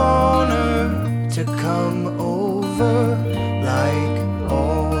only want her to come over like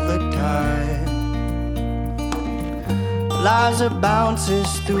all the time. Liza bounces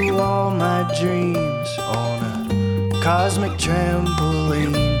through all my dreams on a cosmic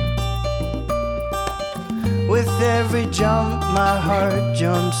trampoline. With every jump my heart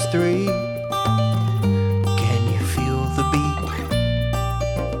jumps 3. Can you feel the beat?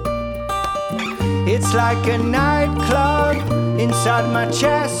 It's like a nightclub inside my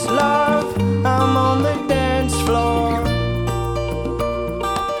chest, love. I'm on the dance floor.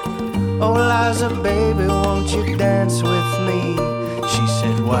 Oh, Liza, baby, won't you dance with me? She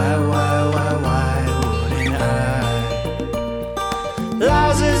said, why wouldn't I?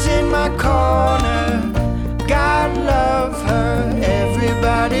 Liza's in my corner, God love her,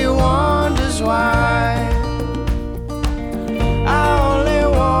 everybody wonders why. I only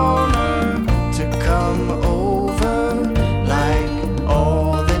want her to come over like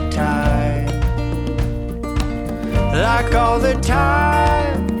all the time. Like all the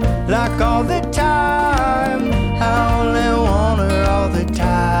time, like all the time. I only want her all the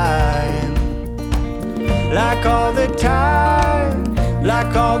time. Like all the time.